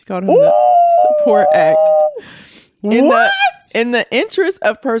act. She called him the support act. In the interest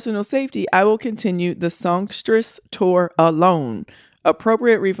of personal safety, I will continue the Songstress tour alone.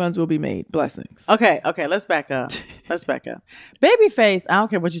 Appropriate refunds will be made. Blessings. Okay, let's back up. Babyface, I don't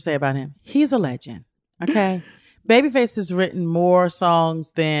care what you say about him. He's a legend. Okay? Babyface has written more songs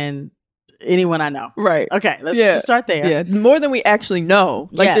than anyone I know. Right. Okay, let's just start there. Yeah, more than we actually know.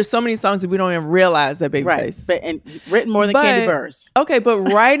 Like, there's so many songs that we don't even realize that Babyface. Right, and written more than Candy Burrs. Okay, but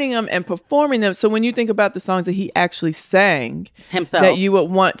writing them and performing them. So when you think about the songs that he actually sang himself, that you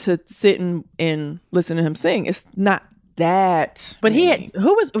would want to sit and listen to him sing, it's not that. But he had,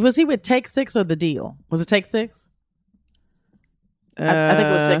 was he with Take 6 or The Deal? Was it Take 6? I think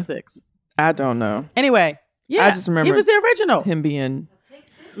it was Take 6. I don't know. Anyway, yeah, I just remember he was the original. Him being.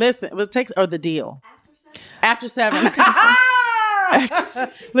 Listen, it was Take or The Deal. After 7.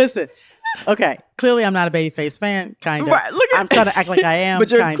 Listen. Okay, clearly I'm not a Babyface fan. Kind of. Right, I'm trying to act like I am.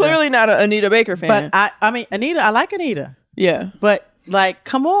 But you're clearly not an Anita Baker fan. But I mean, Anita, I like Anita. Yeah. But like,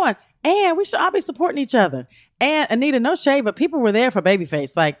 come on, and we should all be supporting each other. And Anita, no shade, but people were there for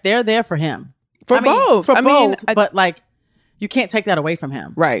Babyface. Like, they're there for him. Both. But like, you can't take that away from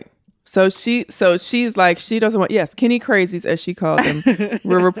him. Right. So she's like, she doesn't want, Kenny crazies, as she called them,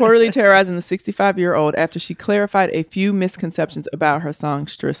 were reportedly terrorizing the 65-year-old after she clarified a few misconceptions about her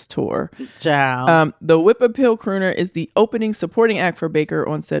Songstress tour. Ciao. The Whip Appeal crooner is the opening supporting act for Baker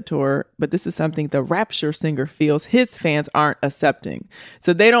on said tour, but this is something the Rapture singer feels his fans aren't accepting.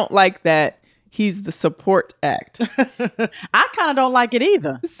 So they don't like that He's the support act. I kind of don't like it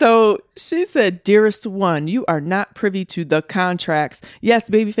either. So she said, dearest one, you are not privy to the contracts. Yes,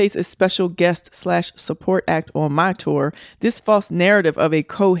 Babyface is special guest / support act on my tour. This false narrative of a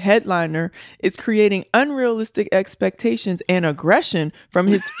co-headliner is creating unrealistic expectations and aggression from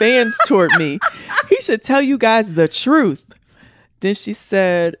his fans toward me. He should tell you guys the truth. Then she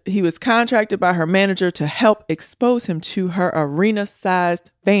said he was contracted by her manager to help expose him to her arena-sized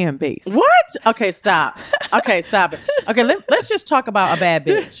fan base. What? Okay, stop. Okay, stop it. Okay, let's just talk about a bad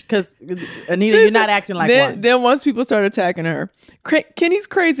bitch. Because, Anita, you're not acting like one. Then once people started attacking her, Kenny's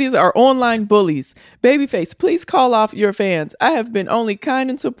crazies are online bullies. Babyface, please call off your fans. I have been only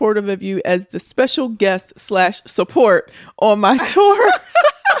kind and supportive of you as the special guest / support on my tour.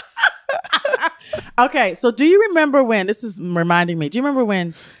 Okay, so do you remember when, this is reminding me, do you remember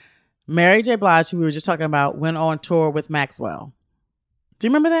when Mary J. Blige, who we were just talking about, went on tour with Maxwell? Do you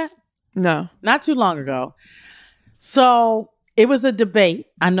remember that? No. Not too long ago. So it was a debate.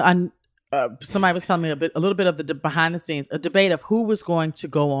 Somebody was telling me a little bit of the behind the scenes, a debate of who was going to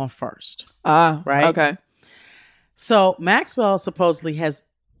go on first. Right? Okay. So Maxwell supposedly has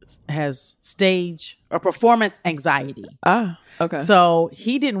stage or performance anxiety. Okay. So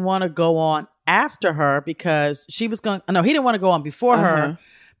he didn't want to go on after her because she was going. No, he didn't want to go on before her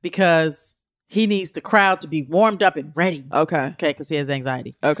because he needs the crowd to be warmed up and ready. Okay. Because he has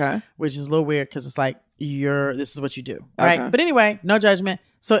anxiety. Okay. Which is a little weird because it's like this is what you do, right? Okay. But anyway, no judgment.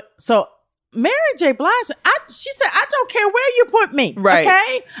 So Mary J. Blige, she said, I don't care where you put me. Right.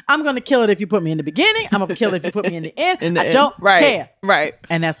 Okay? I'm going to kill it if you put me in the beginning. I'm going to kill it if you put me in the end. I don't care. Right.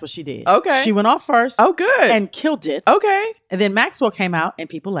 And that's what she did. Okay. She went off first. Oh, good. And killed it. Okay. And then Maxwell came out and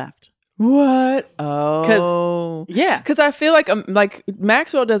people left. What? Oh. Because I feel like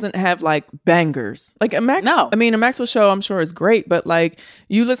Maxwell doesn't have like bangers. Like no. I mean, a Maxwell show I'm sure is great, but like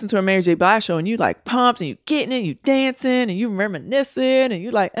you listen to a Mary J. Blige show and you like pumped and you getting it, you dancing and you reminiscing and you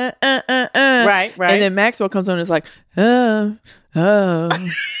like Right. And then Maxwell comes on and is like you know what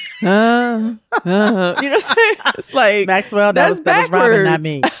I'm saying? It's like Maxwell, that was Robin, not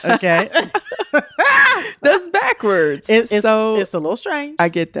me. Okay. That's backwards. It's a little strange. I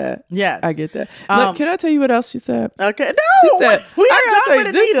get that. Yes. I get that. Look, can I tell you what else she said? Okay. No. She said, we are done with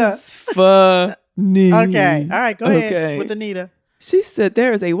Anita. This is funny. Okay. All right. Go ahead with Anita. She said,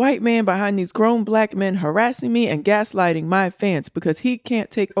 there is a white man behind these grown black men harassing me and gaslighting my fans because he can't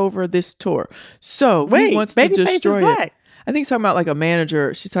take over this tour. So he wants to destroy it. I think he's talking about like a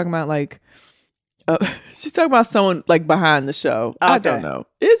manager. She's talking about like, she's talking about someone like behind the show. Okay. I don't know.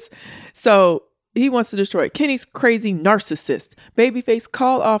 So he wants to destroy it. Kenny's crazy narcissist. Babyface,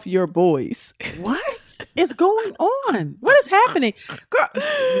 call off your boys. What is going on? What is happening? Girl,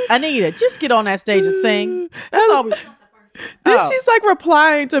 Anita, just get on that stage and sing. That's all. She's like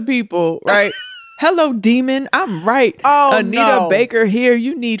replying to people, right? Hello, demon. I'm right. Oh, Anita Baker here.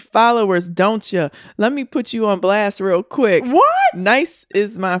 You need followers, don't you? Let me put you on blast real quick. What? Nice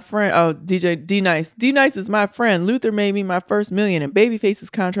is my friend. Oh, DJ D-Nice. D-Nice is my friend. Luther made me my first million, and Babyface's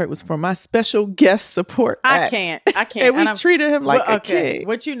contract was for my special guest support act. I can't. And we treated him like a kid.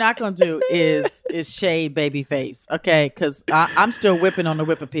 What you're not going to do is shade Babyface, okay? Because I'm still whipping on the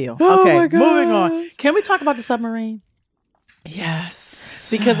whip appeal. Oh okay, my God. Moving on. Can we talk about the submarine? Yes.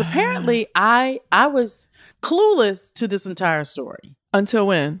 Because apparently I was clueless to this entire story. Until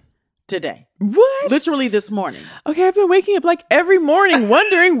when? Today. What? Literally this morning. Okay, I've been waking up like every morning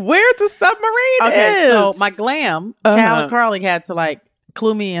wondering where the submarine is. Okay, so my glam, Cal and Carly had to like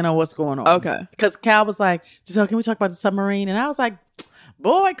clue me in on what's going on. Okay. Because Cal was like, Giselle, can we talk about the submarine? And I was like,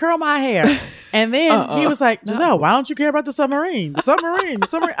 boy, curl my hair. And then he was like, Giselle, why don't you care about the submarine? The submarine.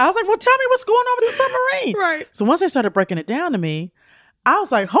 I was like, well, tell me what's going on with the submarine. Right. So once they started breaking it down to me, I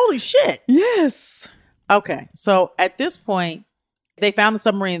was like, holy shit. Yes. Okay. So at this point, they found the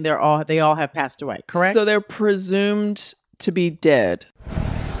submarine. They all have passed away, correct? So they're presumed to be dead.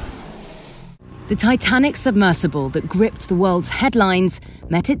 The Titanic submersible that gripped the world's headlines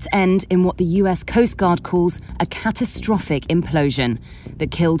met its end in what the US Coast Guard calls a catastrophic implosion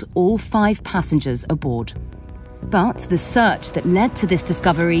that killed all 5 passengers aboard. But the search that led to this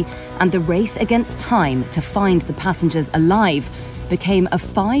discovery and the race against time to find the passengers alive became a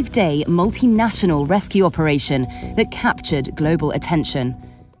 5-day multinational rescue operation that captured global attention.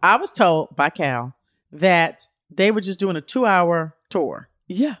 I was told by Cal that they were just doing a 2-hour tour.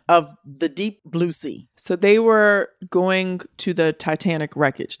 Yeah. Of the deep blue sea. So they were going to the Titanic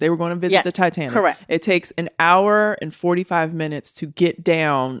wreckage. They were going to visit the Titanic. Correct. It takes an hour and 45 minutes to get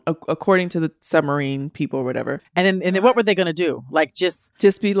down, according to the submarine people or whatever. And then what were they going to do? Like just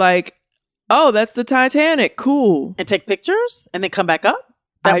be like, oh, that's the Titanic. Cool. And take pictures and then come back up?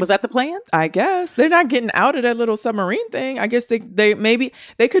 Was that the plan? I guess they're not getting out of that little submarine thing. I guess they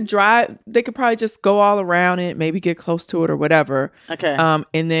could drive. They could probably just go all around it, maybe get close to it or whatever. Okay.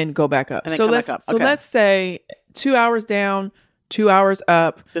 And then go back up. So let's say 2 hours down, 2 hours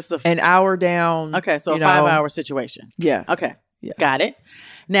up. This is an hour down. Okay, so a 5-hour situation. Yes. Okay. Yes. Got it.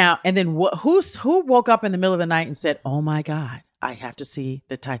 Now, and then who woke up in the middle of the night and said, "Oh my God, I have to see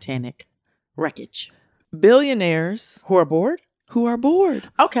the Titanic wreckage"? Billionaires who are bored.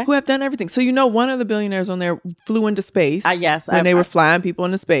 Okay. Who have done everything. So one of the billionaires on there flew into space. Yes. When they were flying people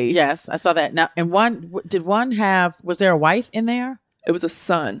into space. Yes, I saw that. Now, and was there a wife in there? It was a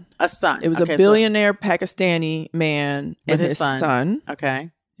son. A son. It was a billionaire Pakistani man and his son.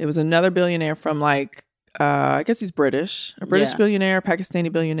 Okay. It was another billionaire from I guess he's British. A British billionaire,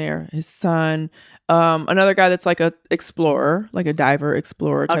 Pakistani billionaire, his son. Another guy that's like a explorer, like a diver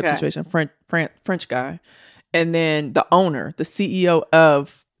explorer type situation. French guy. And then the owner, the CEO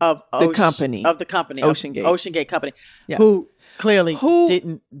of the company. Ocean Gate. Ocean Gate Company. Yes. Who clearly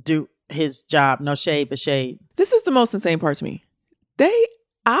didn't do his job. No shade, but shade. This is the most insane part to me. They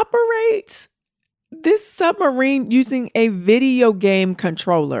operate this submarine using a video game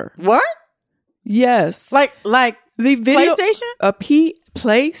controller. What? Yes. Like the video PlayStation? A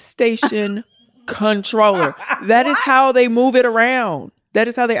PlayStation controller. That is how they move it around. That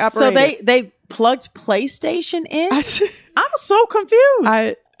is how they operate. So they plugged PlayStation in? I'm so confused.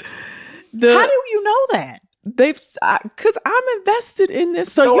 How do you know that? Because I'm invested in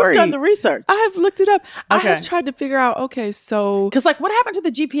this so story. You've done the research. I have looked it up. Okay. I have tried to figure out, so... Because what happened to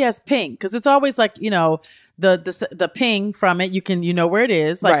the GPS ping? Because it's always the ping from it, you can, where it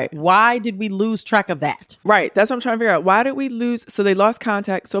is. Right. Why did we lose track of that? Right. That's what I'm trying to figure out. Why did we lose? So they lost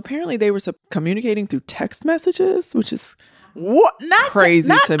contact. So apparently they were communicating through text messages, which is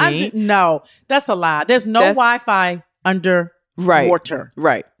crazy to me. No, that's a lie. There's no Wi-Fi under water.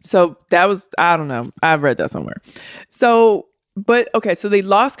 Right. So that was, I don't know. I've read that somewhere. So, so they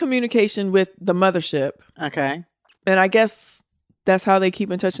lost communication with the mothership. Okay. And I guess that's how they keep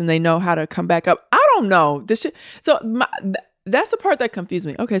in touch and they know how to come back up. I don't know. This shit. So that's the part that confused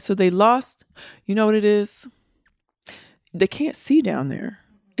me. Okay. So they lost, you know what it is? They can't see down there.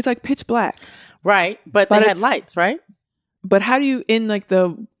 It's like pitch black. Right. But they had lights, right? But how do you, in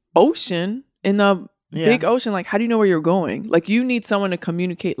the ocean, in the big ocean, how do you know where you're going? You need someone to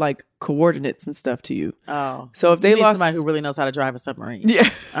communicate coordinates and stuff to you. Oh. So if they lost somebody who really knows how to drive a submarine. Yeah.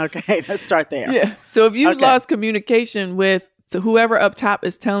 Okay, let's start there. Yeah. So if you lost communication with whoever up top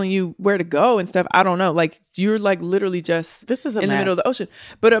is telling you where to go and stuff, I don't know. You're literally just this is in the middle of the ocean.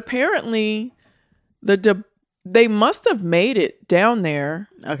 But apparently they must have made it down there.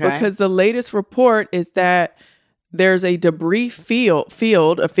 Okay. Because the latest report is that there's a debris field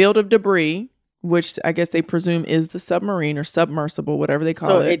of debris, which I guess they presume is the submarine or submersible, whatever they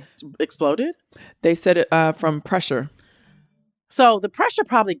call it. So it exploded? They said it from pressure. So the pressure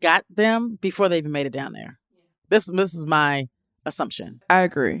probably got them before they even made it down there. This is my assumption. I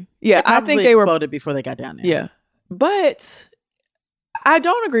agree. Yeah, I think they exploded before they got down there. Yeah. But I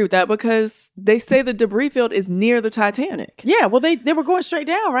don't agree with that because they say the debris field is near the Titanic. Yeah, well, they were going straight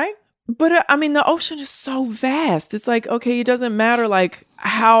down, right? But the ocean is so vast. It's it doesn't matter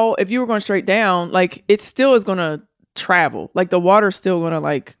how, if you were going straight down, it still is going to travel. The water's still going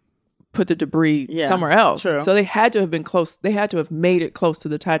to put the debris somewhere else. True. So they had to have been close. They had to have made it close to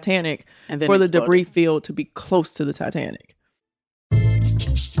the Titanic for the debris field to be close to the Titanic.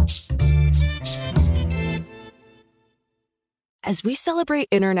 As we celebrate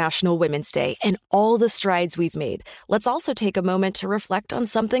International Women's Day and all the strides we've made, let's also take a moment to reflect on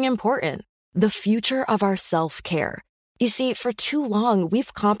something important: the future of our self-care. You see, for too long,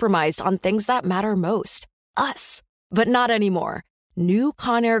 we've compromised on things that matter most, us. But not anymore. New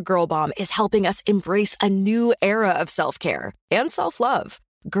Conair Girl Bomb is helping us embrace a new era of self-care and self-love.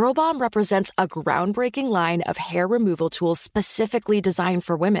 Girl Bomb represents a groundbreaking line of hair removal tools specifically designed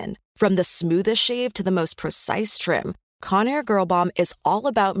for women. From the smoothest shave to the most precise trim, Conair Girl Bomb is all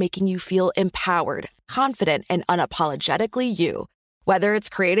about making you feel empowered, confident, and unapologetically you. Whether it's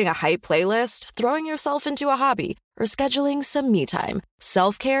creating a hype playlist, throwing yourself into a hobby, or scheduling some me time,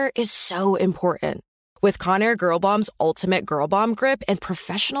 self-care is so important. With Conair Girl Bomb's ultimate Girl Bomb grip and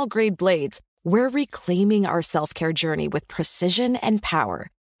professional-grade blades, we're reclaiming our self-care journey with precision and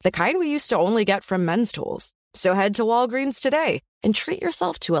power. The kind we used to only get from men's tools. So head to Walgreens today and treat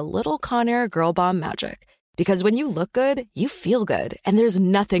yourself to a little Conair Girl Bomb magic. Because when you look good, you feel good, and there's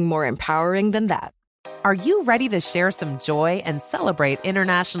nothing more empowering than that. Are you ready to share some joy and celebrate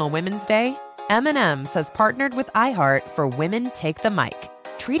International Women's Day? M&M's has partnered with iHeart for Women Take the Mic.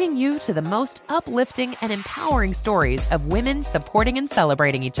 treating you to the most uplifting and empowering stories of women supporting and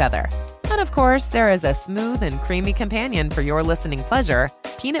celebrating each other. And of course, there is a smooth and creamy companion for your listening pleasure,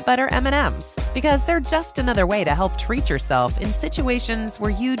 peanut butter M&Ms, because they're just another way to help treat yourself in situations where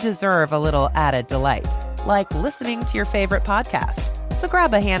you deserve a little added delight, like listening to your favorite podcast. So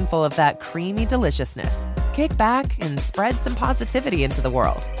grab a handful of that creamy deliciousness. Kick back and spread some positivity into the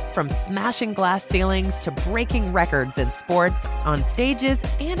world. From smashing glass ceilings to breaking records in sports, on stages,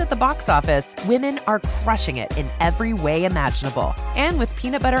 and at the box office, women are crushing it in every way imaginable. And with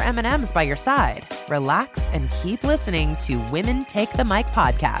peanut butter M&Ms by your side, relax and keep listening to Women Take the Mic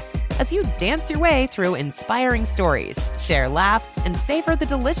podcasts as you dance your way through inspiring stories, share laughs, and savor the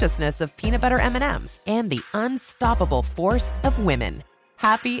deliciousness of peanut butter M&Ms and the unstoppable force of women.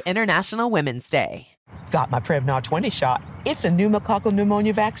 Happy International Women's Day. Got my Prevnar 20 shot. It's a pneumococcal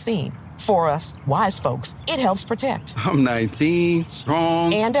pneumonia vaccine. For us, wise folks, it helps protect. I'm 19,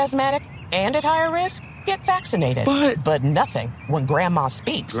 strong. And asthmatic, and at higher risk. Get vaccinated. But nothing when grandma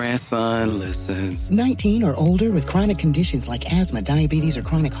speaks. Grandson listens. 19 or older with chronic conditions like asthma, diabetes, or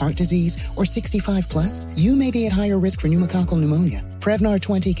chronic heart disease, or 65 plus, you may be at higher risk for pneumococcal pneumonia. Prevnar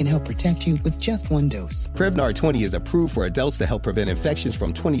 20 can help protect you with just one dose. Prevnar 20 is approved for adults to help prevent infections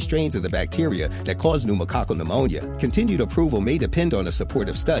from 20 strains of the bacteria that cause pneumococcal pneumonia. Continued approval may depend on a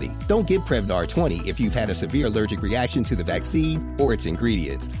supportive study. Don't get Prevnar 20 if you've had a severe allergic reaction to the vaccine or its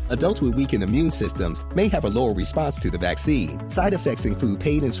ingredients. Adults with weakened immune systems may have a lower response to the vaccine. Side effects include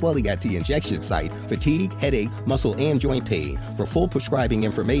pain and swelling at the injection site, fatigue, headache, muscle, and joint pain. For full prescribing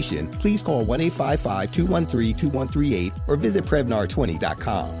information, please call 1-855-213-2138 or visit Prevnar20.com.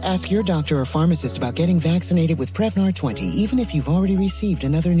 Ask your doctor or pharmacist about getting vaccinated with Prevnar 20, even if you've already received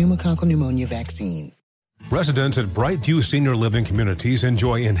another pneumococcal pneumonia vaccine. Residents at Brightview Senior Living Communities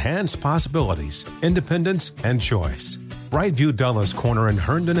enjoy enhanced possibilities, independence, and choice. Brightview Dulles Corner in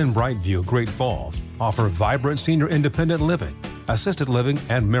Herndon and Brightview, Great Falls, offer vibrant senior independent living, assisted living,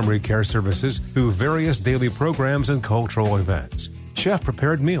 and memory care services through various daily programs and cultural events.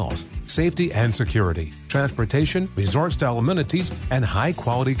 Chef-prepared meals, safety and security, transportation, resort-style amenities, and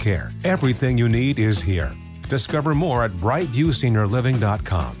high-quality care. Everything you need is here. Discover more at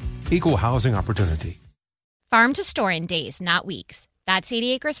brightviewseniorliving.com. Equal housing opportunity. Farm to store in days, not weeks. That's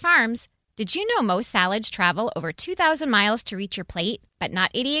 80 Acres Farms. Did you know most salads travel over 2,000 miles to reach your plate? But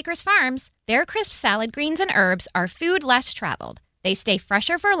not 80 Acres Farms. Their crisp salad greens and herbs are food less traveled. They stay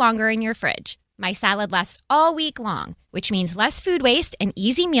fresher for longer in your fridge. My salad lasts all week long, which means less food waste and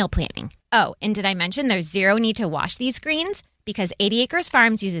easy meal planning. Oh, and did I mention there's zero need to wash these greens? Because 80 Acres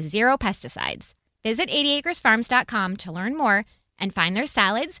Farms uses zero pesticides. Visit 80acresfarms.com to learn more and find their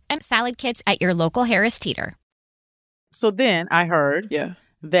salads and salad kits at your local Harris Teeter. So then I heard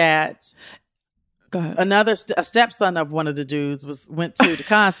that a stepson of one of the dudes went to the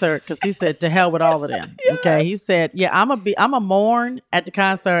concert because he said, to hell with all of them. Yes. Okay. He said, I'm a mourn at the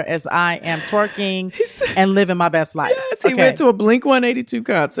concert as I am twerking and living my best life. Yes, he went to a Blink-182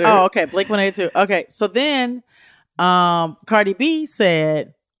 concert. Oh, okay. Blink-182. Okay. So then Cardi B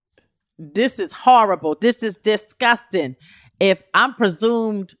said, this is horrible. This is disgusting. If I'm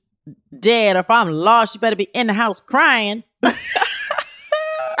presumed dead or if I'm lost, you better be in the house crying.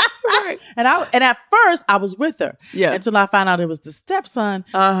 Right. And at first I was with her. Yeah. Until I found out it was the stepson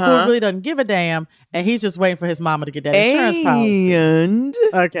who really doesn't give a damn, and he's just waiting for his mama to get that insurance policy. And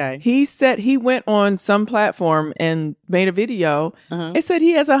he said he went on some platform and made a video. It said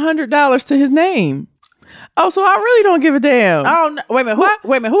he has $100 to his name. Oh, so I really don't give a damn. Oh, no. Wait a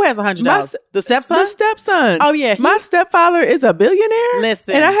minute. Who has $100? The stepson? The stepson. Oh, yeah. My stepfather is a billionaire.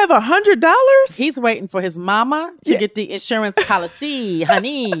 Listen. And I have $100? He's waiting for his mama to get the insurance policy,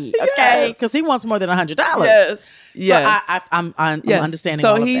 honey. Okay? Because he wants more than $100. Yes. Yes. So I'm understanding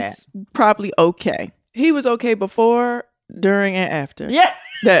so all of that. He's probably okay. He was okay before, during, and after. Yeah.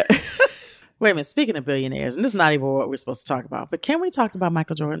 That. Wait a minute. Speaking of billionaires, and this is not even what we're supposed to talk about, but can we talk about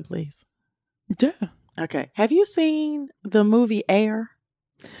Michael Jordan, please? Yeah. Okay. Have you seen the movie Air?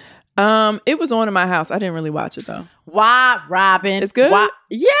 It was on in my house. I didn't really watch it though. Why, Robin? It's good? Why?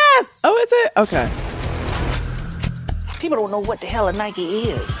 Yes. Oh, is it? Okay. People don't know what the hell a Nike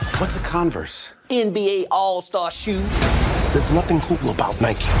is. What's a Converse? NBA All-Star shoe. There's nothing cool about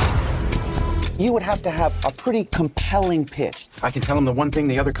Nike. You would have to have a pretty compelling pitch. I can tell them the one thing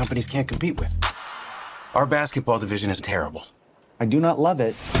the other companies can't compete with. Our basketball division is terrible. I do not love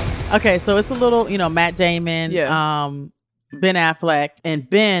it. Okay, so it's a little, Matt Damon, Ben Affleck, and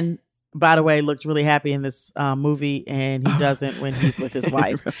Ben, by the way, looked really happy in this movie, and he doesn't when he's with his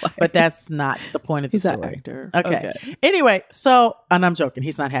wife. But that's not the point of the story. He's an actor. Okay. Anyway, and I'm joking.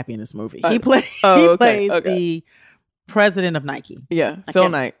 He's not happy in this movie. He plays the president of Nike. Yeah, Phil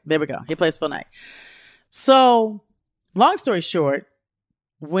Knight. There we go. He plays Phil Knight. So, long story short,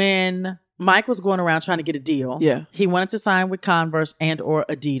 when Mike was going around trying to get a deal, he wanted to sign with Converse and or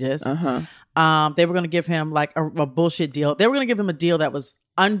Adidas. They were going to give him like a bullshit deal. They were going to give him a deal that was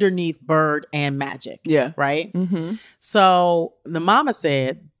underneath Bird and Magic. Yeah. Right? Mm-hmm. So the mama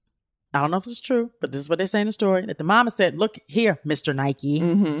said, I don't know if this is true, but this is what they say in the story, that the mama said, look here, Mr.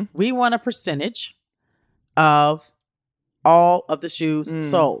 Nike, we want a percentage of all of the shoes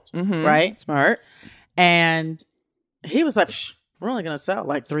sold. Right? Smart. And he was like, we're only going to sell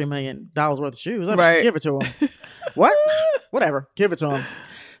like $3 million worth of shoes. I'll Right. just give it to him. What? Whatever. Give it to him.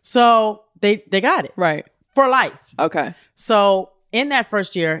 So they got it. Right. For life. Okay. So in that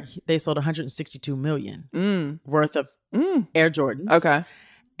first year, they sold 162 million worth of Air Jordans. Okay.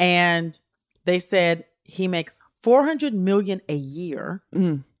 And they said he makes $400 million a year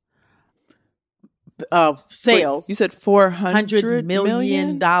of sales. Wait, you said $400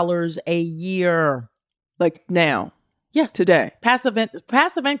 million a year. Like now? Yes. Today? Passive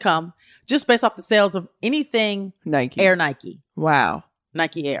income just based off the sales of anything Nike. Air Nike. Wow.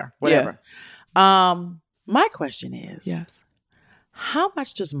 Nike Air, whatever. My question is, yes, how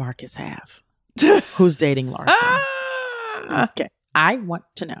much does Marcus have? Who's dating Larsa? Okay. I want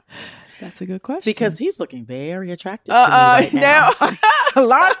to know. That's a good question. Because he's looking very attractive to me right now.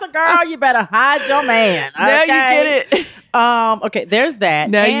 Larsa, girl, you better hide your man. Okay? Now you get it. Okay, there's that.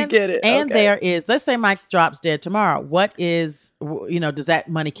 Now you get it. And Okay. there is, let's say Mike drops dead tomorrow. What is, does that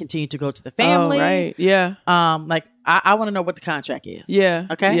money continue to go to the family? Oh, right. Yeah. Like, I want to know what the contract is. Yeah.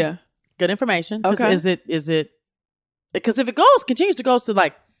 Okay? Yeah. Good information. 'Cause Okay. Is it, because if it continues to go to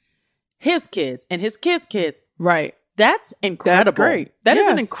like his kids and his kids' kids. Right. That's incredible. That's great. That is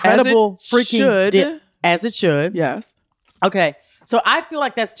an Yes, incredible as it freaking should. dip. As it should. Yes. Okay. So I feel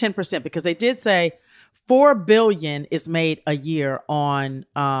like that's 10% because they did say $4 billion is made a year on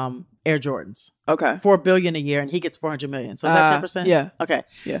Air Jordans. Okay. $4 billion a year and he gets 400 million. So is that 10%? Yeah. Okay.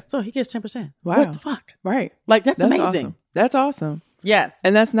 Yeah. So he gets 10%. Wow. What the fuck? Right. Like that's amazing. Awesome. That's awesome. Yes.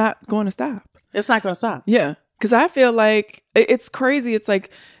 And that's not going to stop. It's not going to stop. Yeah. Because I feel like it's crazy. It's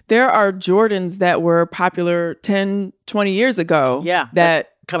like there are Jordans that were popular 10, 20 years ago. Yeah.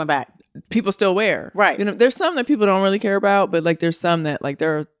 That coming back. People still wear. Right. There's some that people don't really care about, but like there's some that like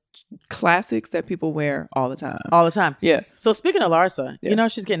there are classics that people wear all the time. All the time. Yeah. So speaking of Larsa,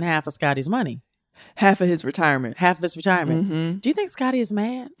 she's getting half of Scotty's money. Half of his retirement. Half of his retirement. Do you think Scotty is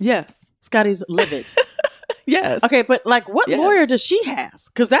mad? Yes. Scotty's livid. Yes. Okay, but like what lawyer does she have?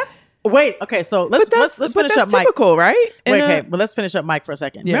 Because that's okay, so let's finish up Mike. Typical, right? But let's finish up Mike for a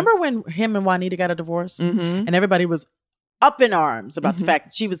second. Yeah. Remember when him and Juanita got a divorce and everybody was up in arms about the fact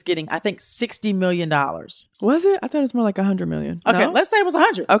that she was getting, I think, $60 million. Was it? I thought it was more like $100 million. Okay, No? let's say it was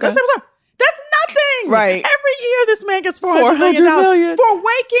 100. Okay. Let's say it was 100. That's nothing. Right. Every year this man gets $400 million for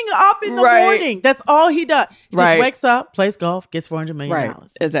waking up in the morning. That's all he does. He just wakes up, plays golf, gets $400 million. Right.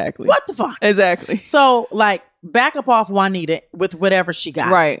 Exactly. What the fuck? Exactly. So, like, back up off Juanita with whatever she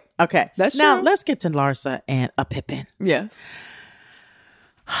got. Right. Okay. That's now true. let's get to Larsa and a Pippen. Yes.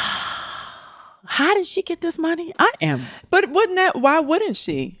 How did she get this money? But why wouldn't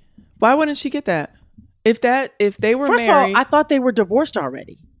she? Why wouldn't she get that? If they were First married. of all, I thought they were divorced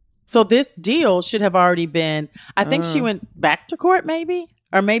already. So this deal should have already been, I think she went back to court maybe,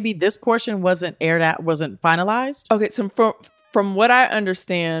 or maybe this portion wasn't aired out, wasn't finalized. Okay, so from what I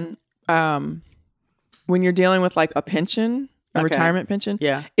understand, when you're dealing with like a pension, a retirement pension,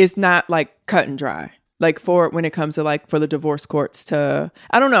 it's not like cut and dry. Like when it comes to like for the divorce courts to,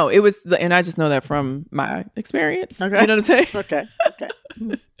 I don't know. And I just know that from my experience. Okay. You know what I'm saying? Okay.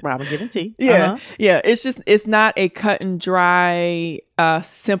 Robin giving tea. Yeah. Yeah. It's not a cut and dry,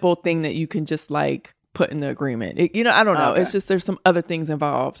 simple thing that you can just like put in the agreement. I don't know. Okay. It's just, there's some other things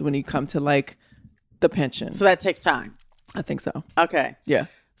involved when you come to like the pension. So that takes time. I think so. Okay. Yeah.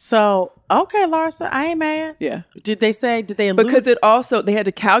 So, okay, Larsa, I ain't mad. Yeah. Did they allude? Because they had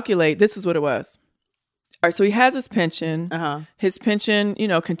to calculate, this is what it was. All right, so he has his pension. His pension,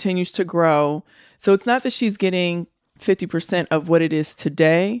 continues to grow. So it's not that she's getting 50% of what it is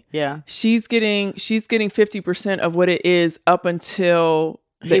today. Yeah. She's getting 50% of what it is up until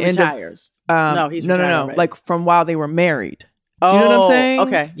the He end retires. of he's no, retired already. like from while they were married. Do you know what I'm saying?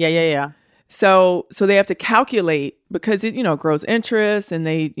 Okay. Yeah. So they have to calculate because it, grows interest and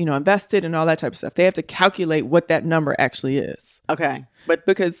they, invest it and all that type of stuff. They have to calculate what that number actually is. Okay. But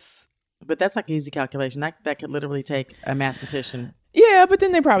that's like easy calculation. That could literally take a mathematician. Yeah, but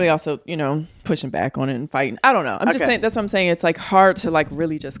then they probably also, pushing back on it and fighting. I don't know. I'm just saying, that's what I'm saying. It's like hard to like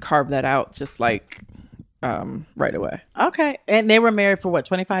really just carve that out just like right away. Okay. And they were married for what,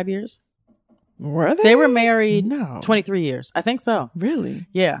 25 years? Were they? They were married No. 23 years. I think so. Really?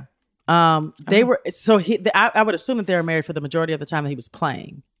 Yeah. They were, so I would assume that they were married for the majority of the time that he was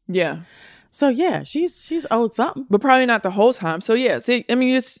playing. Yeah. So yeah, she's owed something. But probably not the whole time. So yeah, see, I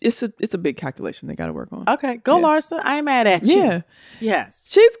mean, it's a big calculation they got to work on. Okay, go Larsa. I ain't mad at you. Yeah.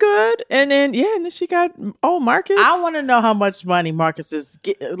 Yes. She's good. And then she got Marcus. I want to know how much money Marcus is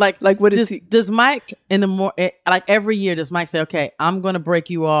like what is he? Does Mike like every year does Mike say, okay, I'm going to break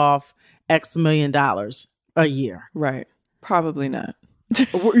you off X $1 million a year? Right. Probably not.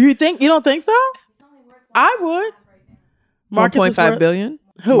 You don't think so? I would. Marcus 1.5 billion.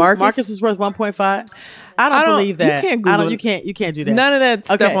 Who? Marcus is worth 1.5. I don't believe that. You can't Google. You can't do that. None of that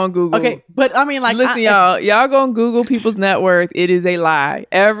stuff on Google. Okay, but I mean, like, listen, y'all go and Google people's net worth. It is a lie.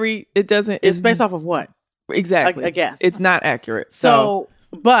 It's based off of what? Exactly. I guess it's not accurate. So,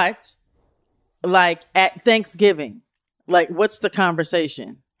 but like at Thanksgiving, like, what's the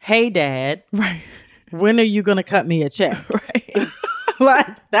conversation? Hey, Dad. Right. When are you going to cut me a check? Right. Like,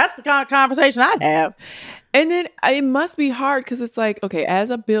 that's the kind of conversation I'd have. And then it must be hard because it's like, okay, as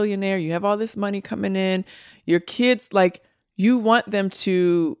a billionaire, you have all this money coming in. Your kids, like, you want them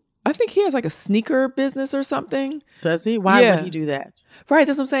to, I think he has like a sneaker business or something. Does he? Why would he do that? Right.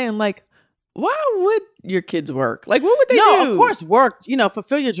 That's what I'm saying. Like, why would your kids work? Like, what would they do? No, of course, work,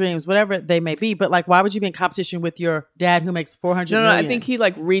 fulfill your dreams, whatever they may be. But like, why would you be in competition with your dad who makes $400 million? I think he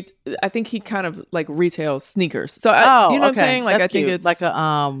I think he kind of like retails sneakers. So, you know what I'm saying? Like, that's I think cute. it's like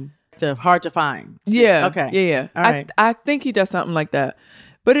the hard to find. Yeah. Okay. Yeah. All right. I think he does something like that.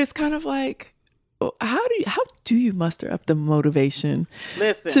 But it's kind of like, how do you muster up the motivation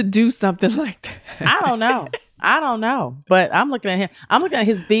to do something like that? I don't know. But I'm looking at him. I'm looking at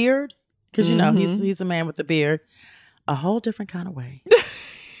his beard because he's a man with a beard, a whole different kind of way.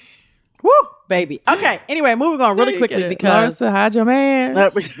 Woo, baby. Okay. Anyway, moving on really quickly because Larsa, hide your man.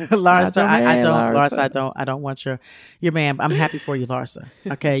 Larsa, I don't want your man. I'm happy for you, Larsa.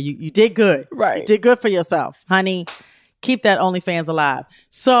 Okay, you did good. Right. You did good for yourself, honey. Keep that OnlyFans alive.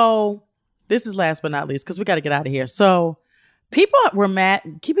 So this is last but not least because we got to get out of here. So people were mad.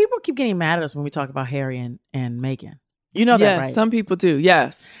 People keep getting mad at us when we talk about Harry and Meghan. You know that, right? Yes, some people do.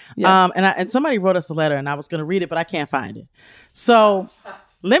 Yes. And somebody wrote us a letter, and I was going to read it, but I can't find it. So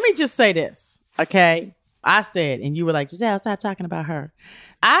let me just say this, okay? I said, and you were like, Giselle, stop talking about her.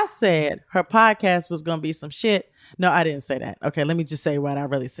 I said her podcast was going to be some shit. No, I didn't say that. Okay, let me just say what I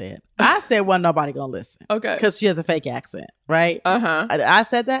really said. I said, well, nobody going to listen. Okay. Because she has a fake accent, right? Uh-huh. I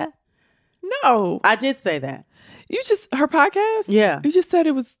said that? No. I did say that. Her podcast? Yeah. You just said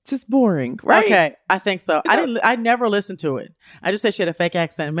it was just boring, right? Okay, I think so. I never listened to it. I just said she had a fake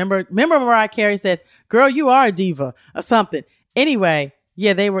accent. Remember Mariah Carey said, girl, you are a diva or something. Anyway,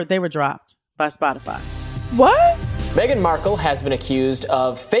 yeah, they were dropped by Spotify. What? Meghan Markle has been accused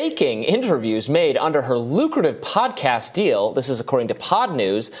of faking interviews made under her lucrative podcast deal. This is according to Pod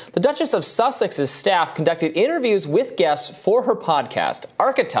News. The Duchess of Sussex's staff conducted interviews with guests for her podcast,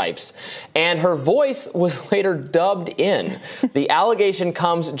 Archetypes, and her voice was later dubbed in. The allegation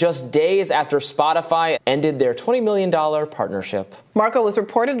comes just days after Spotify ended their $20 million partnership. Markle was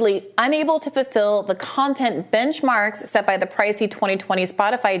reportedly unable to fulfill the content benchmarks set by the pricey 2020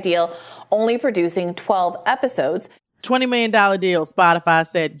 Spotify deal, only producing 12 episodes. $20 million deal. Spotify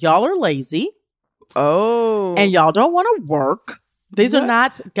said, y'all are lazy. Oh. And y'all don't want to work. These are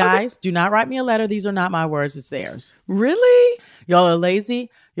not, guys, do not write me a letter. These are not my words. It's theirs. Really? Y'all are lazy.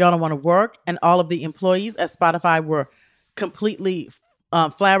 Y'all don't want to work. And all of the employees at Spotify were completely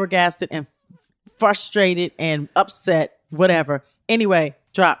flabbergasted and frustrated and upset, whatever. Anyway,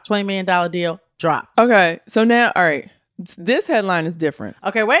 drop. $20 million deal, dropped. Okay. So now, all right. This headline is different.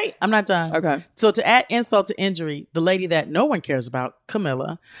 Okay, wait. I'm not done. Okay. So to add insult to injury, the lady that no one cares about,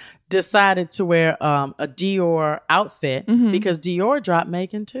 Camilla, decided to wear a Dior outfit because Dior dropped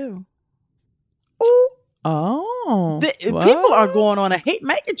Meghan too. Ooh. Oh. People are going on a hate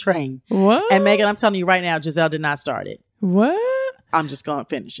Meghan train. What? And Meghan, I'm telling you right now, Giselle did not start it. What? I'm just going to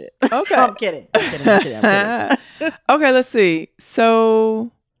finish it. Okay. I'm kidding. I'm kidding. Okay, let's see.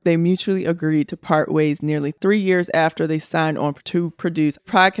 So they mutually agreed to part ways nearly 3 years after they signed on to produce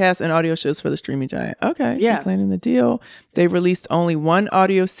podcasts and audio shows for the streaming giant. Okay, yes. Since landing the deal, they released only one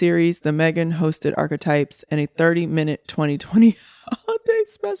audio series, the Meghan hosted Archetypes, and a 30-minute 2020 holiday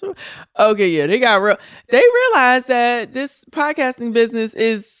special. Okay, yeah, they realized that this podcasting business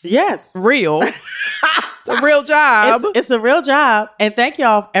is real. It's a real job. It's a real job. And thank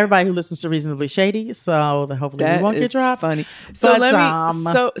y'all, everybody who listens to Reasonably Shady. So hopefully we won't get dropped. Funny. So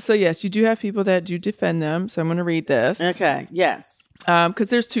but, so yes, you do have people that do defend them. So I'm going to read this. Okay. Yes.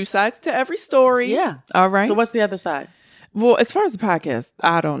 Because there's two sides to every story. Yeah. All right. So what's the other side? Well, as far as the podcast,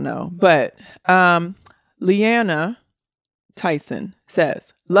 I don't know. But Leanna Tyson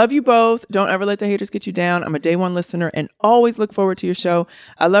says, love you both. Don't ever let the haters get you down. I'm a day one listener and always look forward to your show.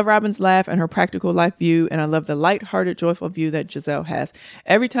 I love Robin's laugh and her practical life view. And I love the lighthearted, joyful view that Giselle has.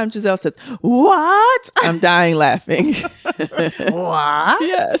 Every time Giselle says, what? I'm dying laughing. What?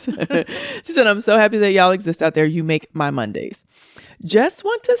 Yes. She said, I'm so happy that y'all exist out there. You make my Mondays. Just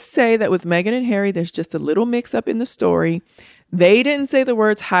want to say that with Meghan and Harry, there's just a little mix up in the story. They didn't say the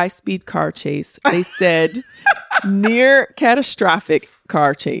words high-speed car chase. They said near catastrophic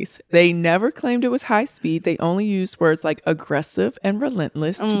car chase. They never claimed it was high speed. They only used words like aggressive and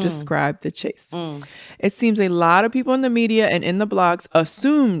relentless to describe the chase. It seems a lot of people in the media and in the blogs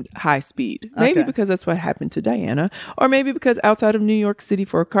assumed high speed. Maybe because that's what happened to Diana, or maybe because outside of New York City,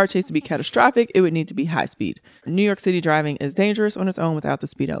 for a car chase to be catastrophic, it would need to be high speed. New York City driving is dangerous on its own without the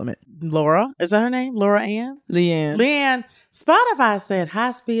speed element. Laura, is that her name? Laura Ann? Leanne. Spotify said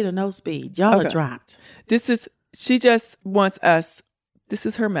high speed or no speed. Y'all are dropped. She just wants us. This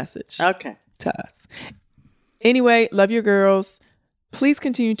is her message. To us. Anyway, love your girls. Please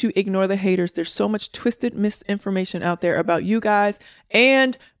continue to ignore the haters. There's so much twisted misinformation out there about you guys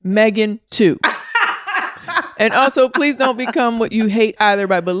and Meghan too. And also, please don't become what you hate either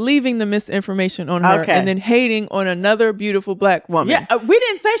by believing the misinformation on her and then hating on another beautiful Black woman. Yeah, we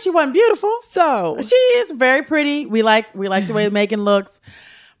didn't say she wasn't beautiful. So she is very pretty. We like the way Meghan looks.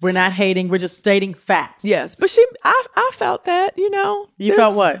 We're not hating. We're just stating facts. Yes, but I felt that, you know. You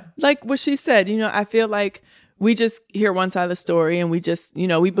felt what? Like what she said, you know, I feel like we just hear one side of the story and we just, you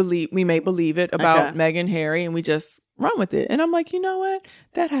know, we may believe it about Meghan, Harry, and we just run with it. And I'm like, you know what?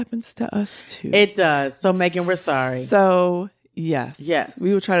 That happens to us too. It does. So Meghan, we're sorry. So yes.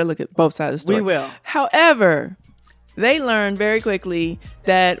 We will try to look at both sides of the story. We will. However, they learned very quickly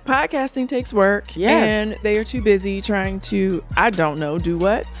that podcasting takes work. Yes. And they are too busy trying to, I don't know, do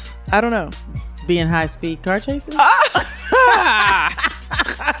what? I don't know. Be in high-speed car chases?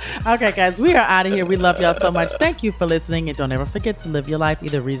 Okay, guys, we are out of here. We love y'all so much. Thank you for listening. And don't ever forget to live your life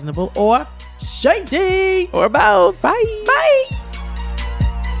either reasonable or shady. Or both. Bye. Bye.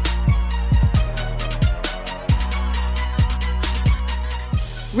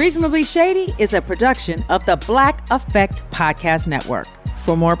 Reasonably Shady is a production of the Black Effect Podcast Network.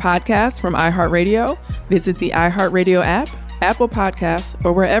 For more podcasts from iHeartRadio, visit the iHeartRadio app, Apple Podcasts,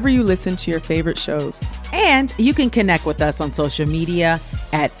 or wherever you listen to your favorite shows. And you can connect with us on social media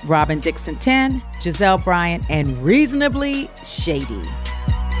at Robin Dixon 10, Giselle Bryant, and Reasonably Shady.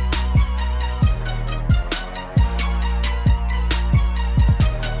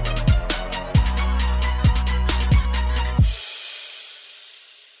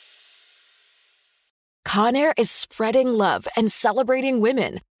 Conair is spreading love and celebrating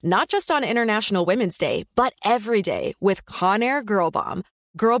women, not just on International Women's Day, but every day with Conair Girl Bomb.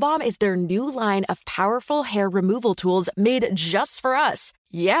 Girl Bomb is their new line of powerful hair removal tools made just for us.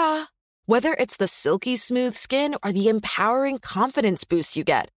 Yeah. Whether it's the silky smooth skin or the empowering confidence boost you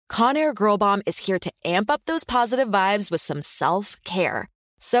get, Conair Girl Bomb is here to amp up those positive vibes with some self-care.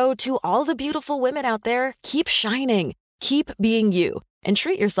 So to all the beautiful women out there, keep shining, keep being you, and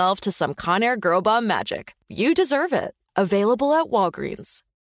treat yourself to some Conair Girl Bomb magic. You deserve it. Available at Walgreens.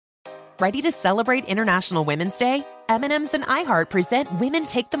 Ready to celebrate International Women's Day? M&M's and iHeart present Women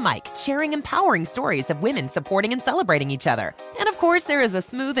Take the Mic, sharing empowering stories of women supporting and celebrating each other. And of course, there is a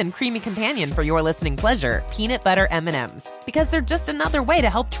smooth and creamy companion for your listening pleasure, peanut butter M&M's. Because they're just another way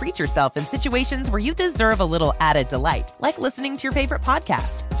to help treat yourself in situations where you deserve a little added delight, like listening to your favorite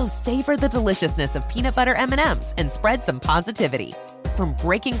podcast. So savor the deliciousness of peanut butter M&M's and spread some positivity. From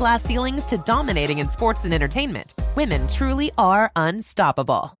breaking glass ceilings to dominating in sports and entertainment, women truly are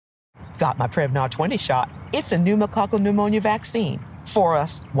unstoppable. Got my Prevnar 20 shot. It's a pneumococcal pneumonia vaccine. For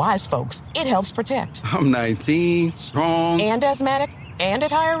us, wise folks, it helps protect. I'm 19, strong. And asthmatic, and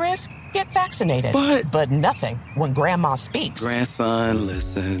at higher risk. Get vaccinated. But nothing when grandma speaks. Grandson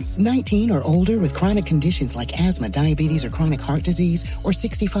listens. 19 or older with chronic conditions like asthma, diabetes, or chronic heart disease, or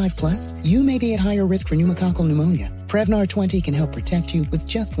 65 plus, you may be at higher risk for pneumococcal pneumonia. Prevnar 20 can help protect you with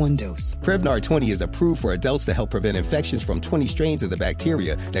just one dose. Prevnar 20 is approved for adults to help prevent infections from 20 strains of the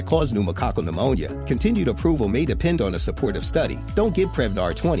bacteria that cause pneumococcal pneumonia. Continued approval may depend on a supportive study. Don't get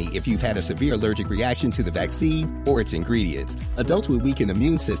Prevnar 20 if you've had a severe allergic reaction to the vaccine or its ingredients. Adults with weakened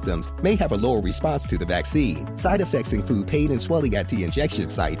immune systems may have a lower response to the vaccine. Side effects include pain and swelling at the injection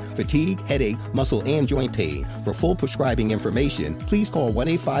site, fatigue, headache, muscle, and joint pain. For full prescribing information, please call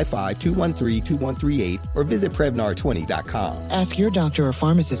 1-855-213-2138 or visit Prevnar20.com. Ask your doctor or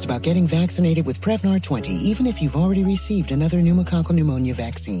pharmacist about getting vaccinated with Prevnar 20, even if you've already received another pneumococcal pneumonia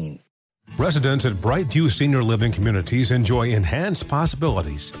vaccine. Residents at Brightview Senior Living Communities enjoy enhanced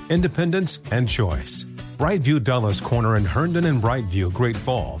possibilities, independence, and choice. Brightview Dulles Corner in Herndon and Brightview, Great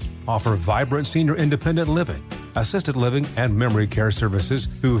Falls, offer vibrant senior independent living, assisted living, and memory care services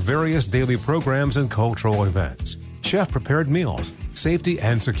through various daily programs and cultural events. Chef-prepared meals, safety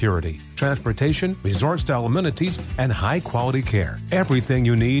and security, transportation, resort-style amenities, and high-quality care. Everything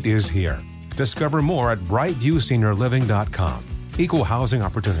you need is here. Discover more at brightviewseniorliving.com. Equal housing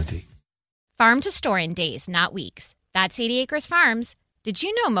opportunity. Farm to store in days, not weeks. That's 80 Acres Farms. Did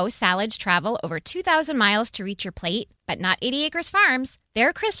you know most salads travel over 2,000 miles to reach your plate? But not 80 Acres Farms.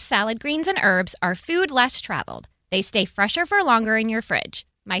 Their crisp salad greens and herbs are food less traveled. They stay fresher for longer in your fridge.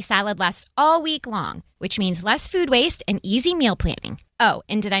 My salad lasts all week long, which means less food waste and easy meal planning. Oh,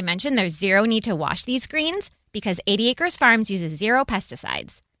 and did I mention there's zero need to wash these greens? Because 80 Acres Farms uses zero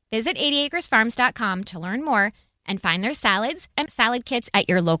pesticides. Visit 80acresfarms.com to learn more and find their salads and salad kits at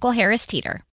your local Harris Teeter.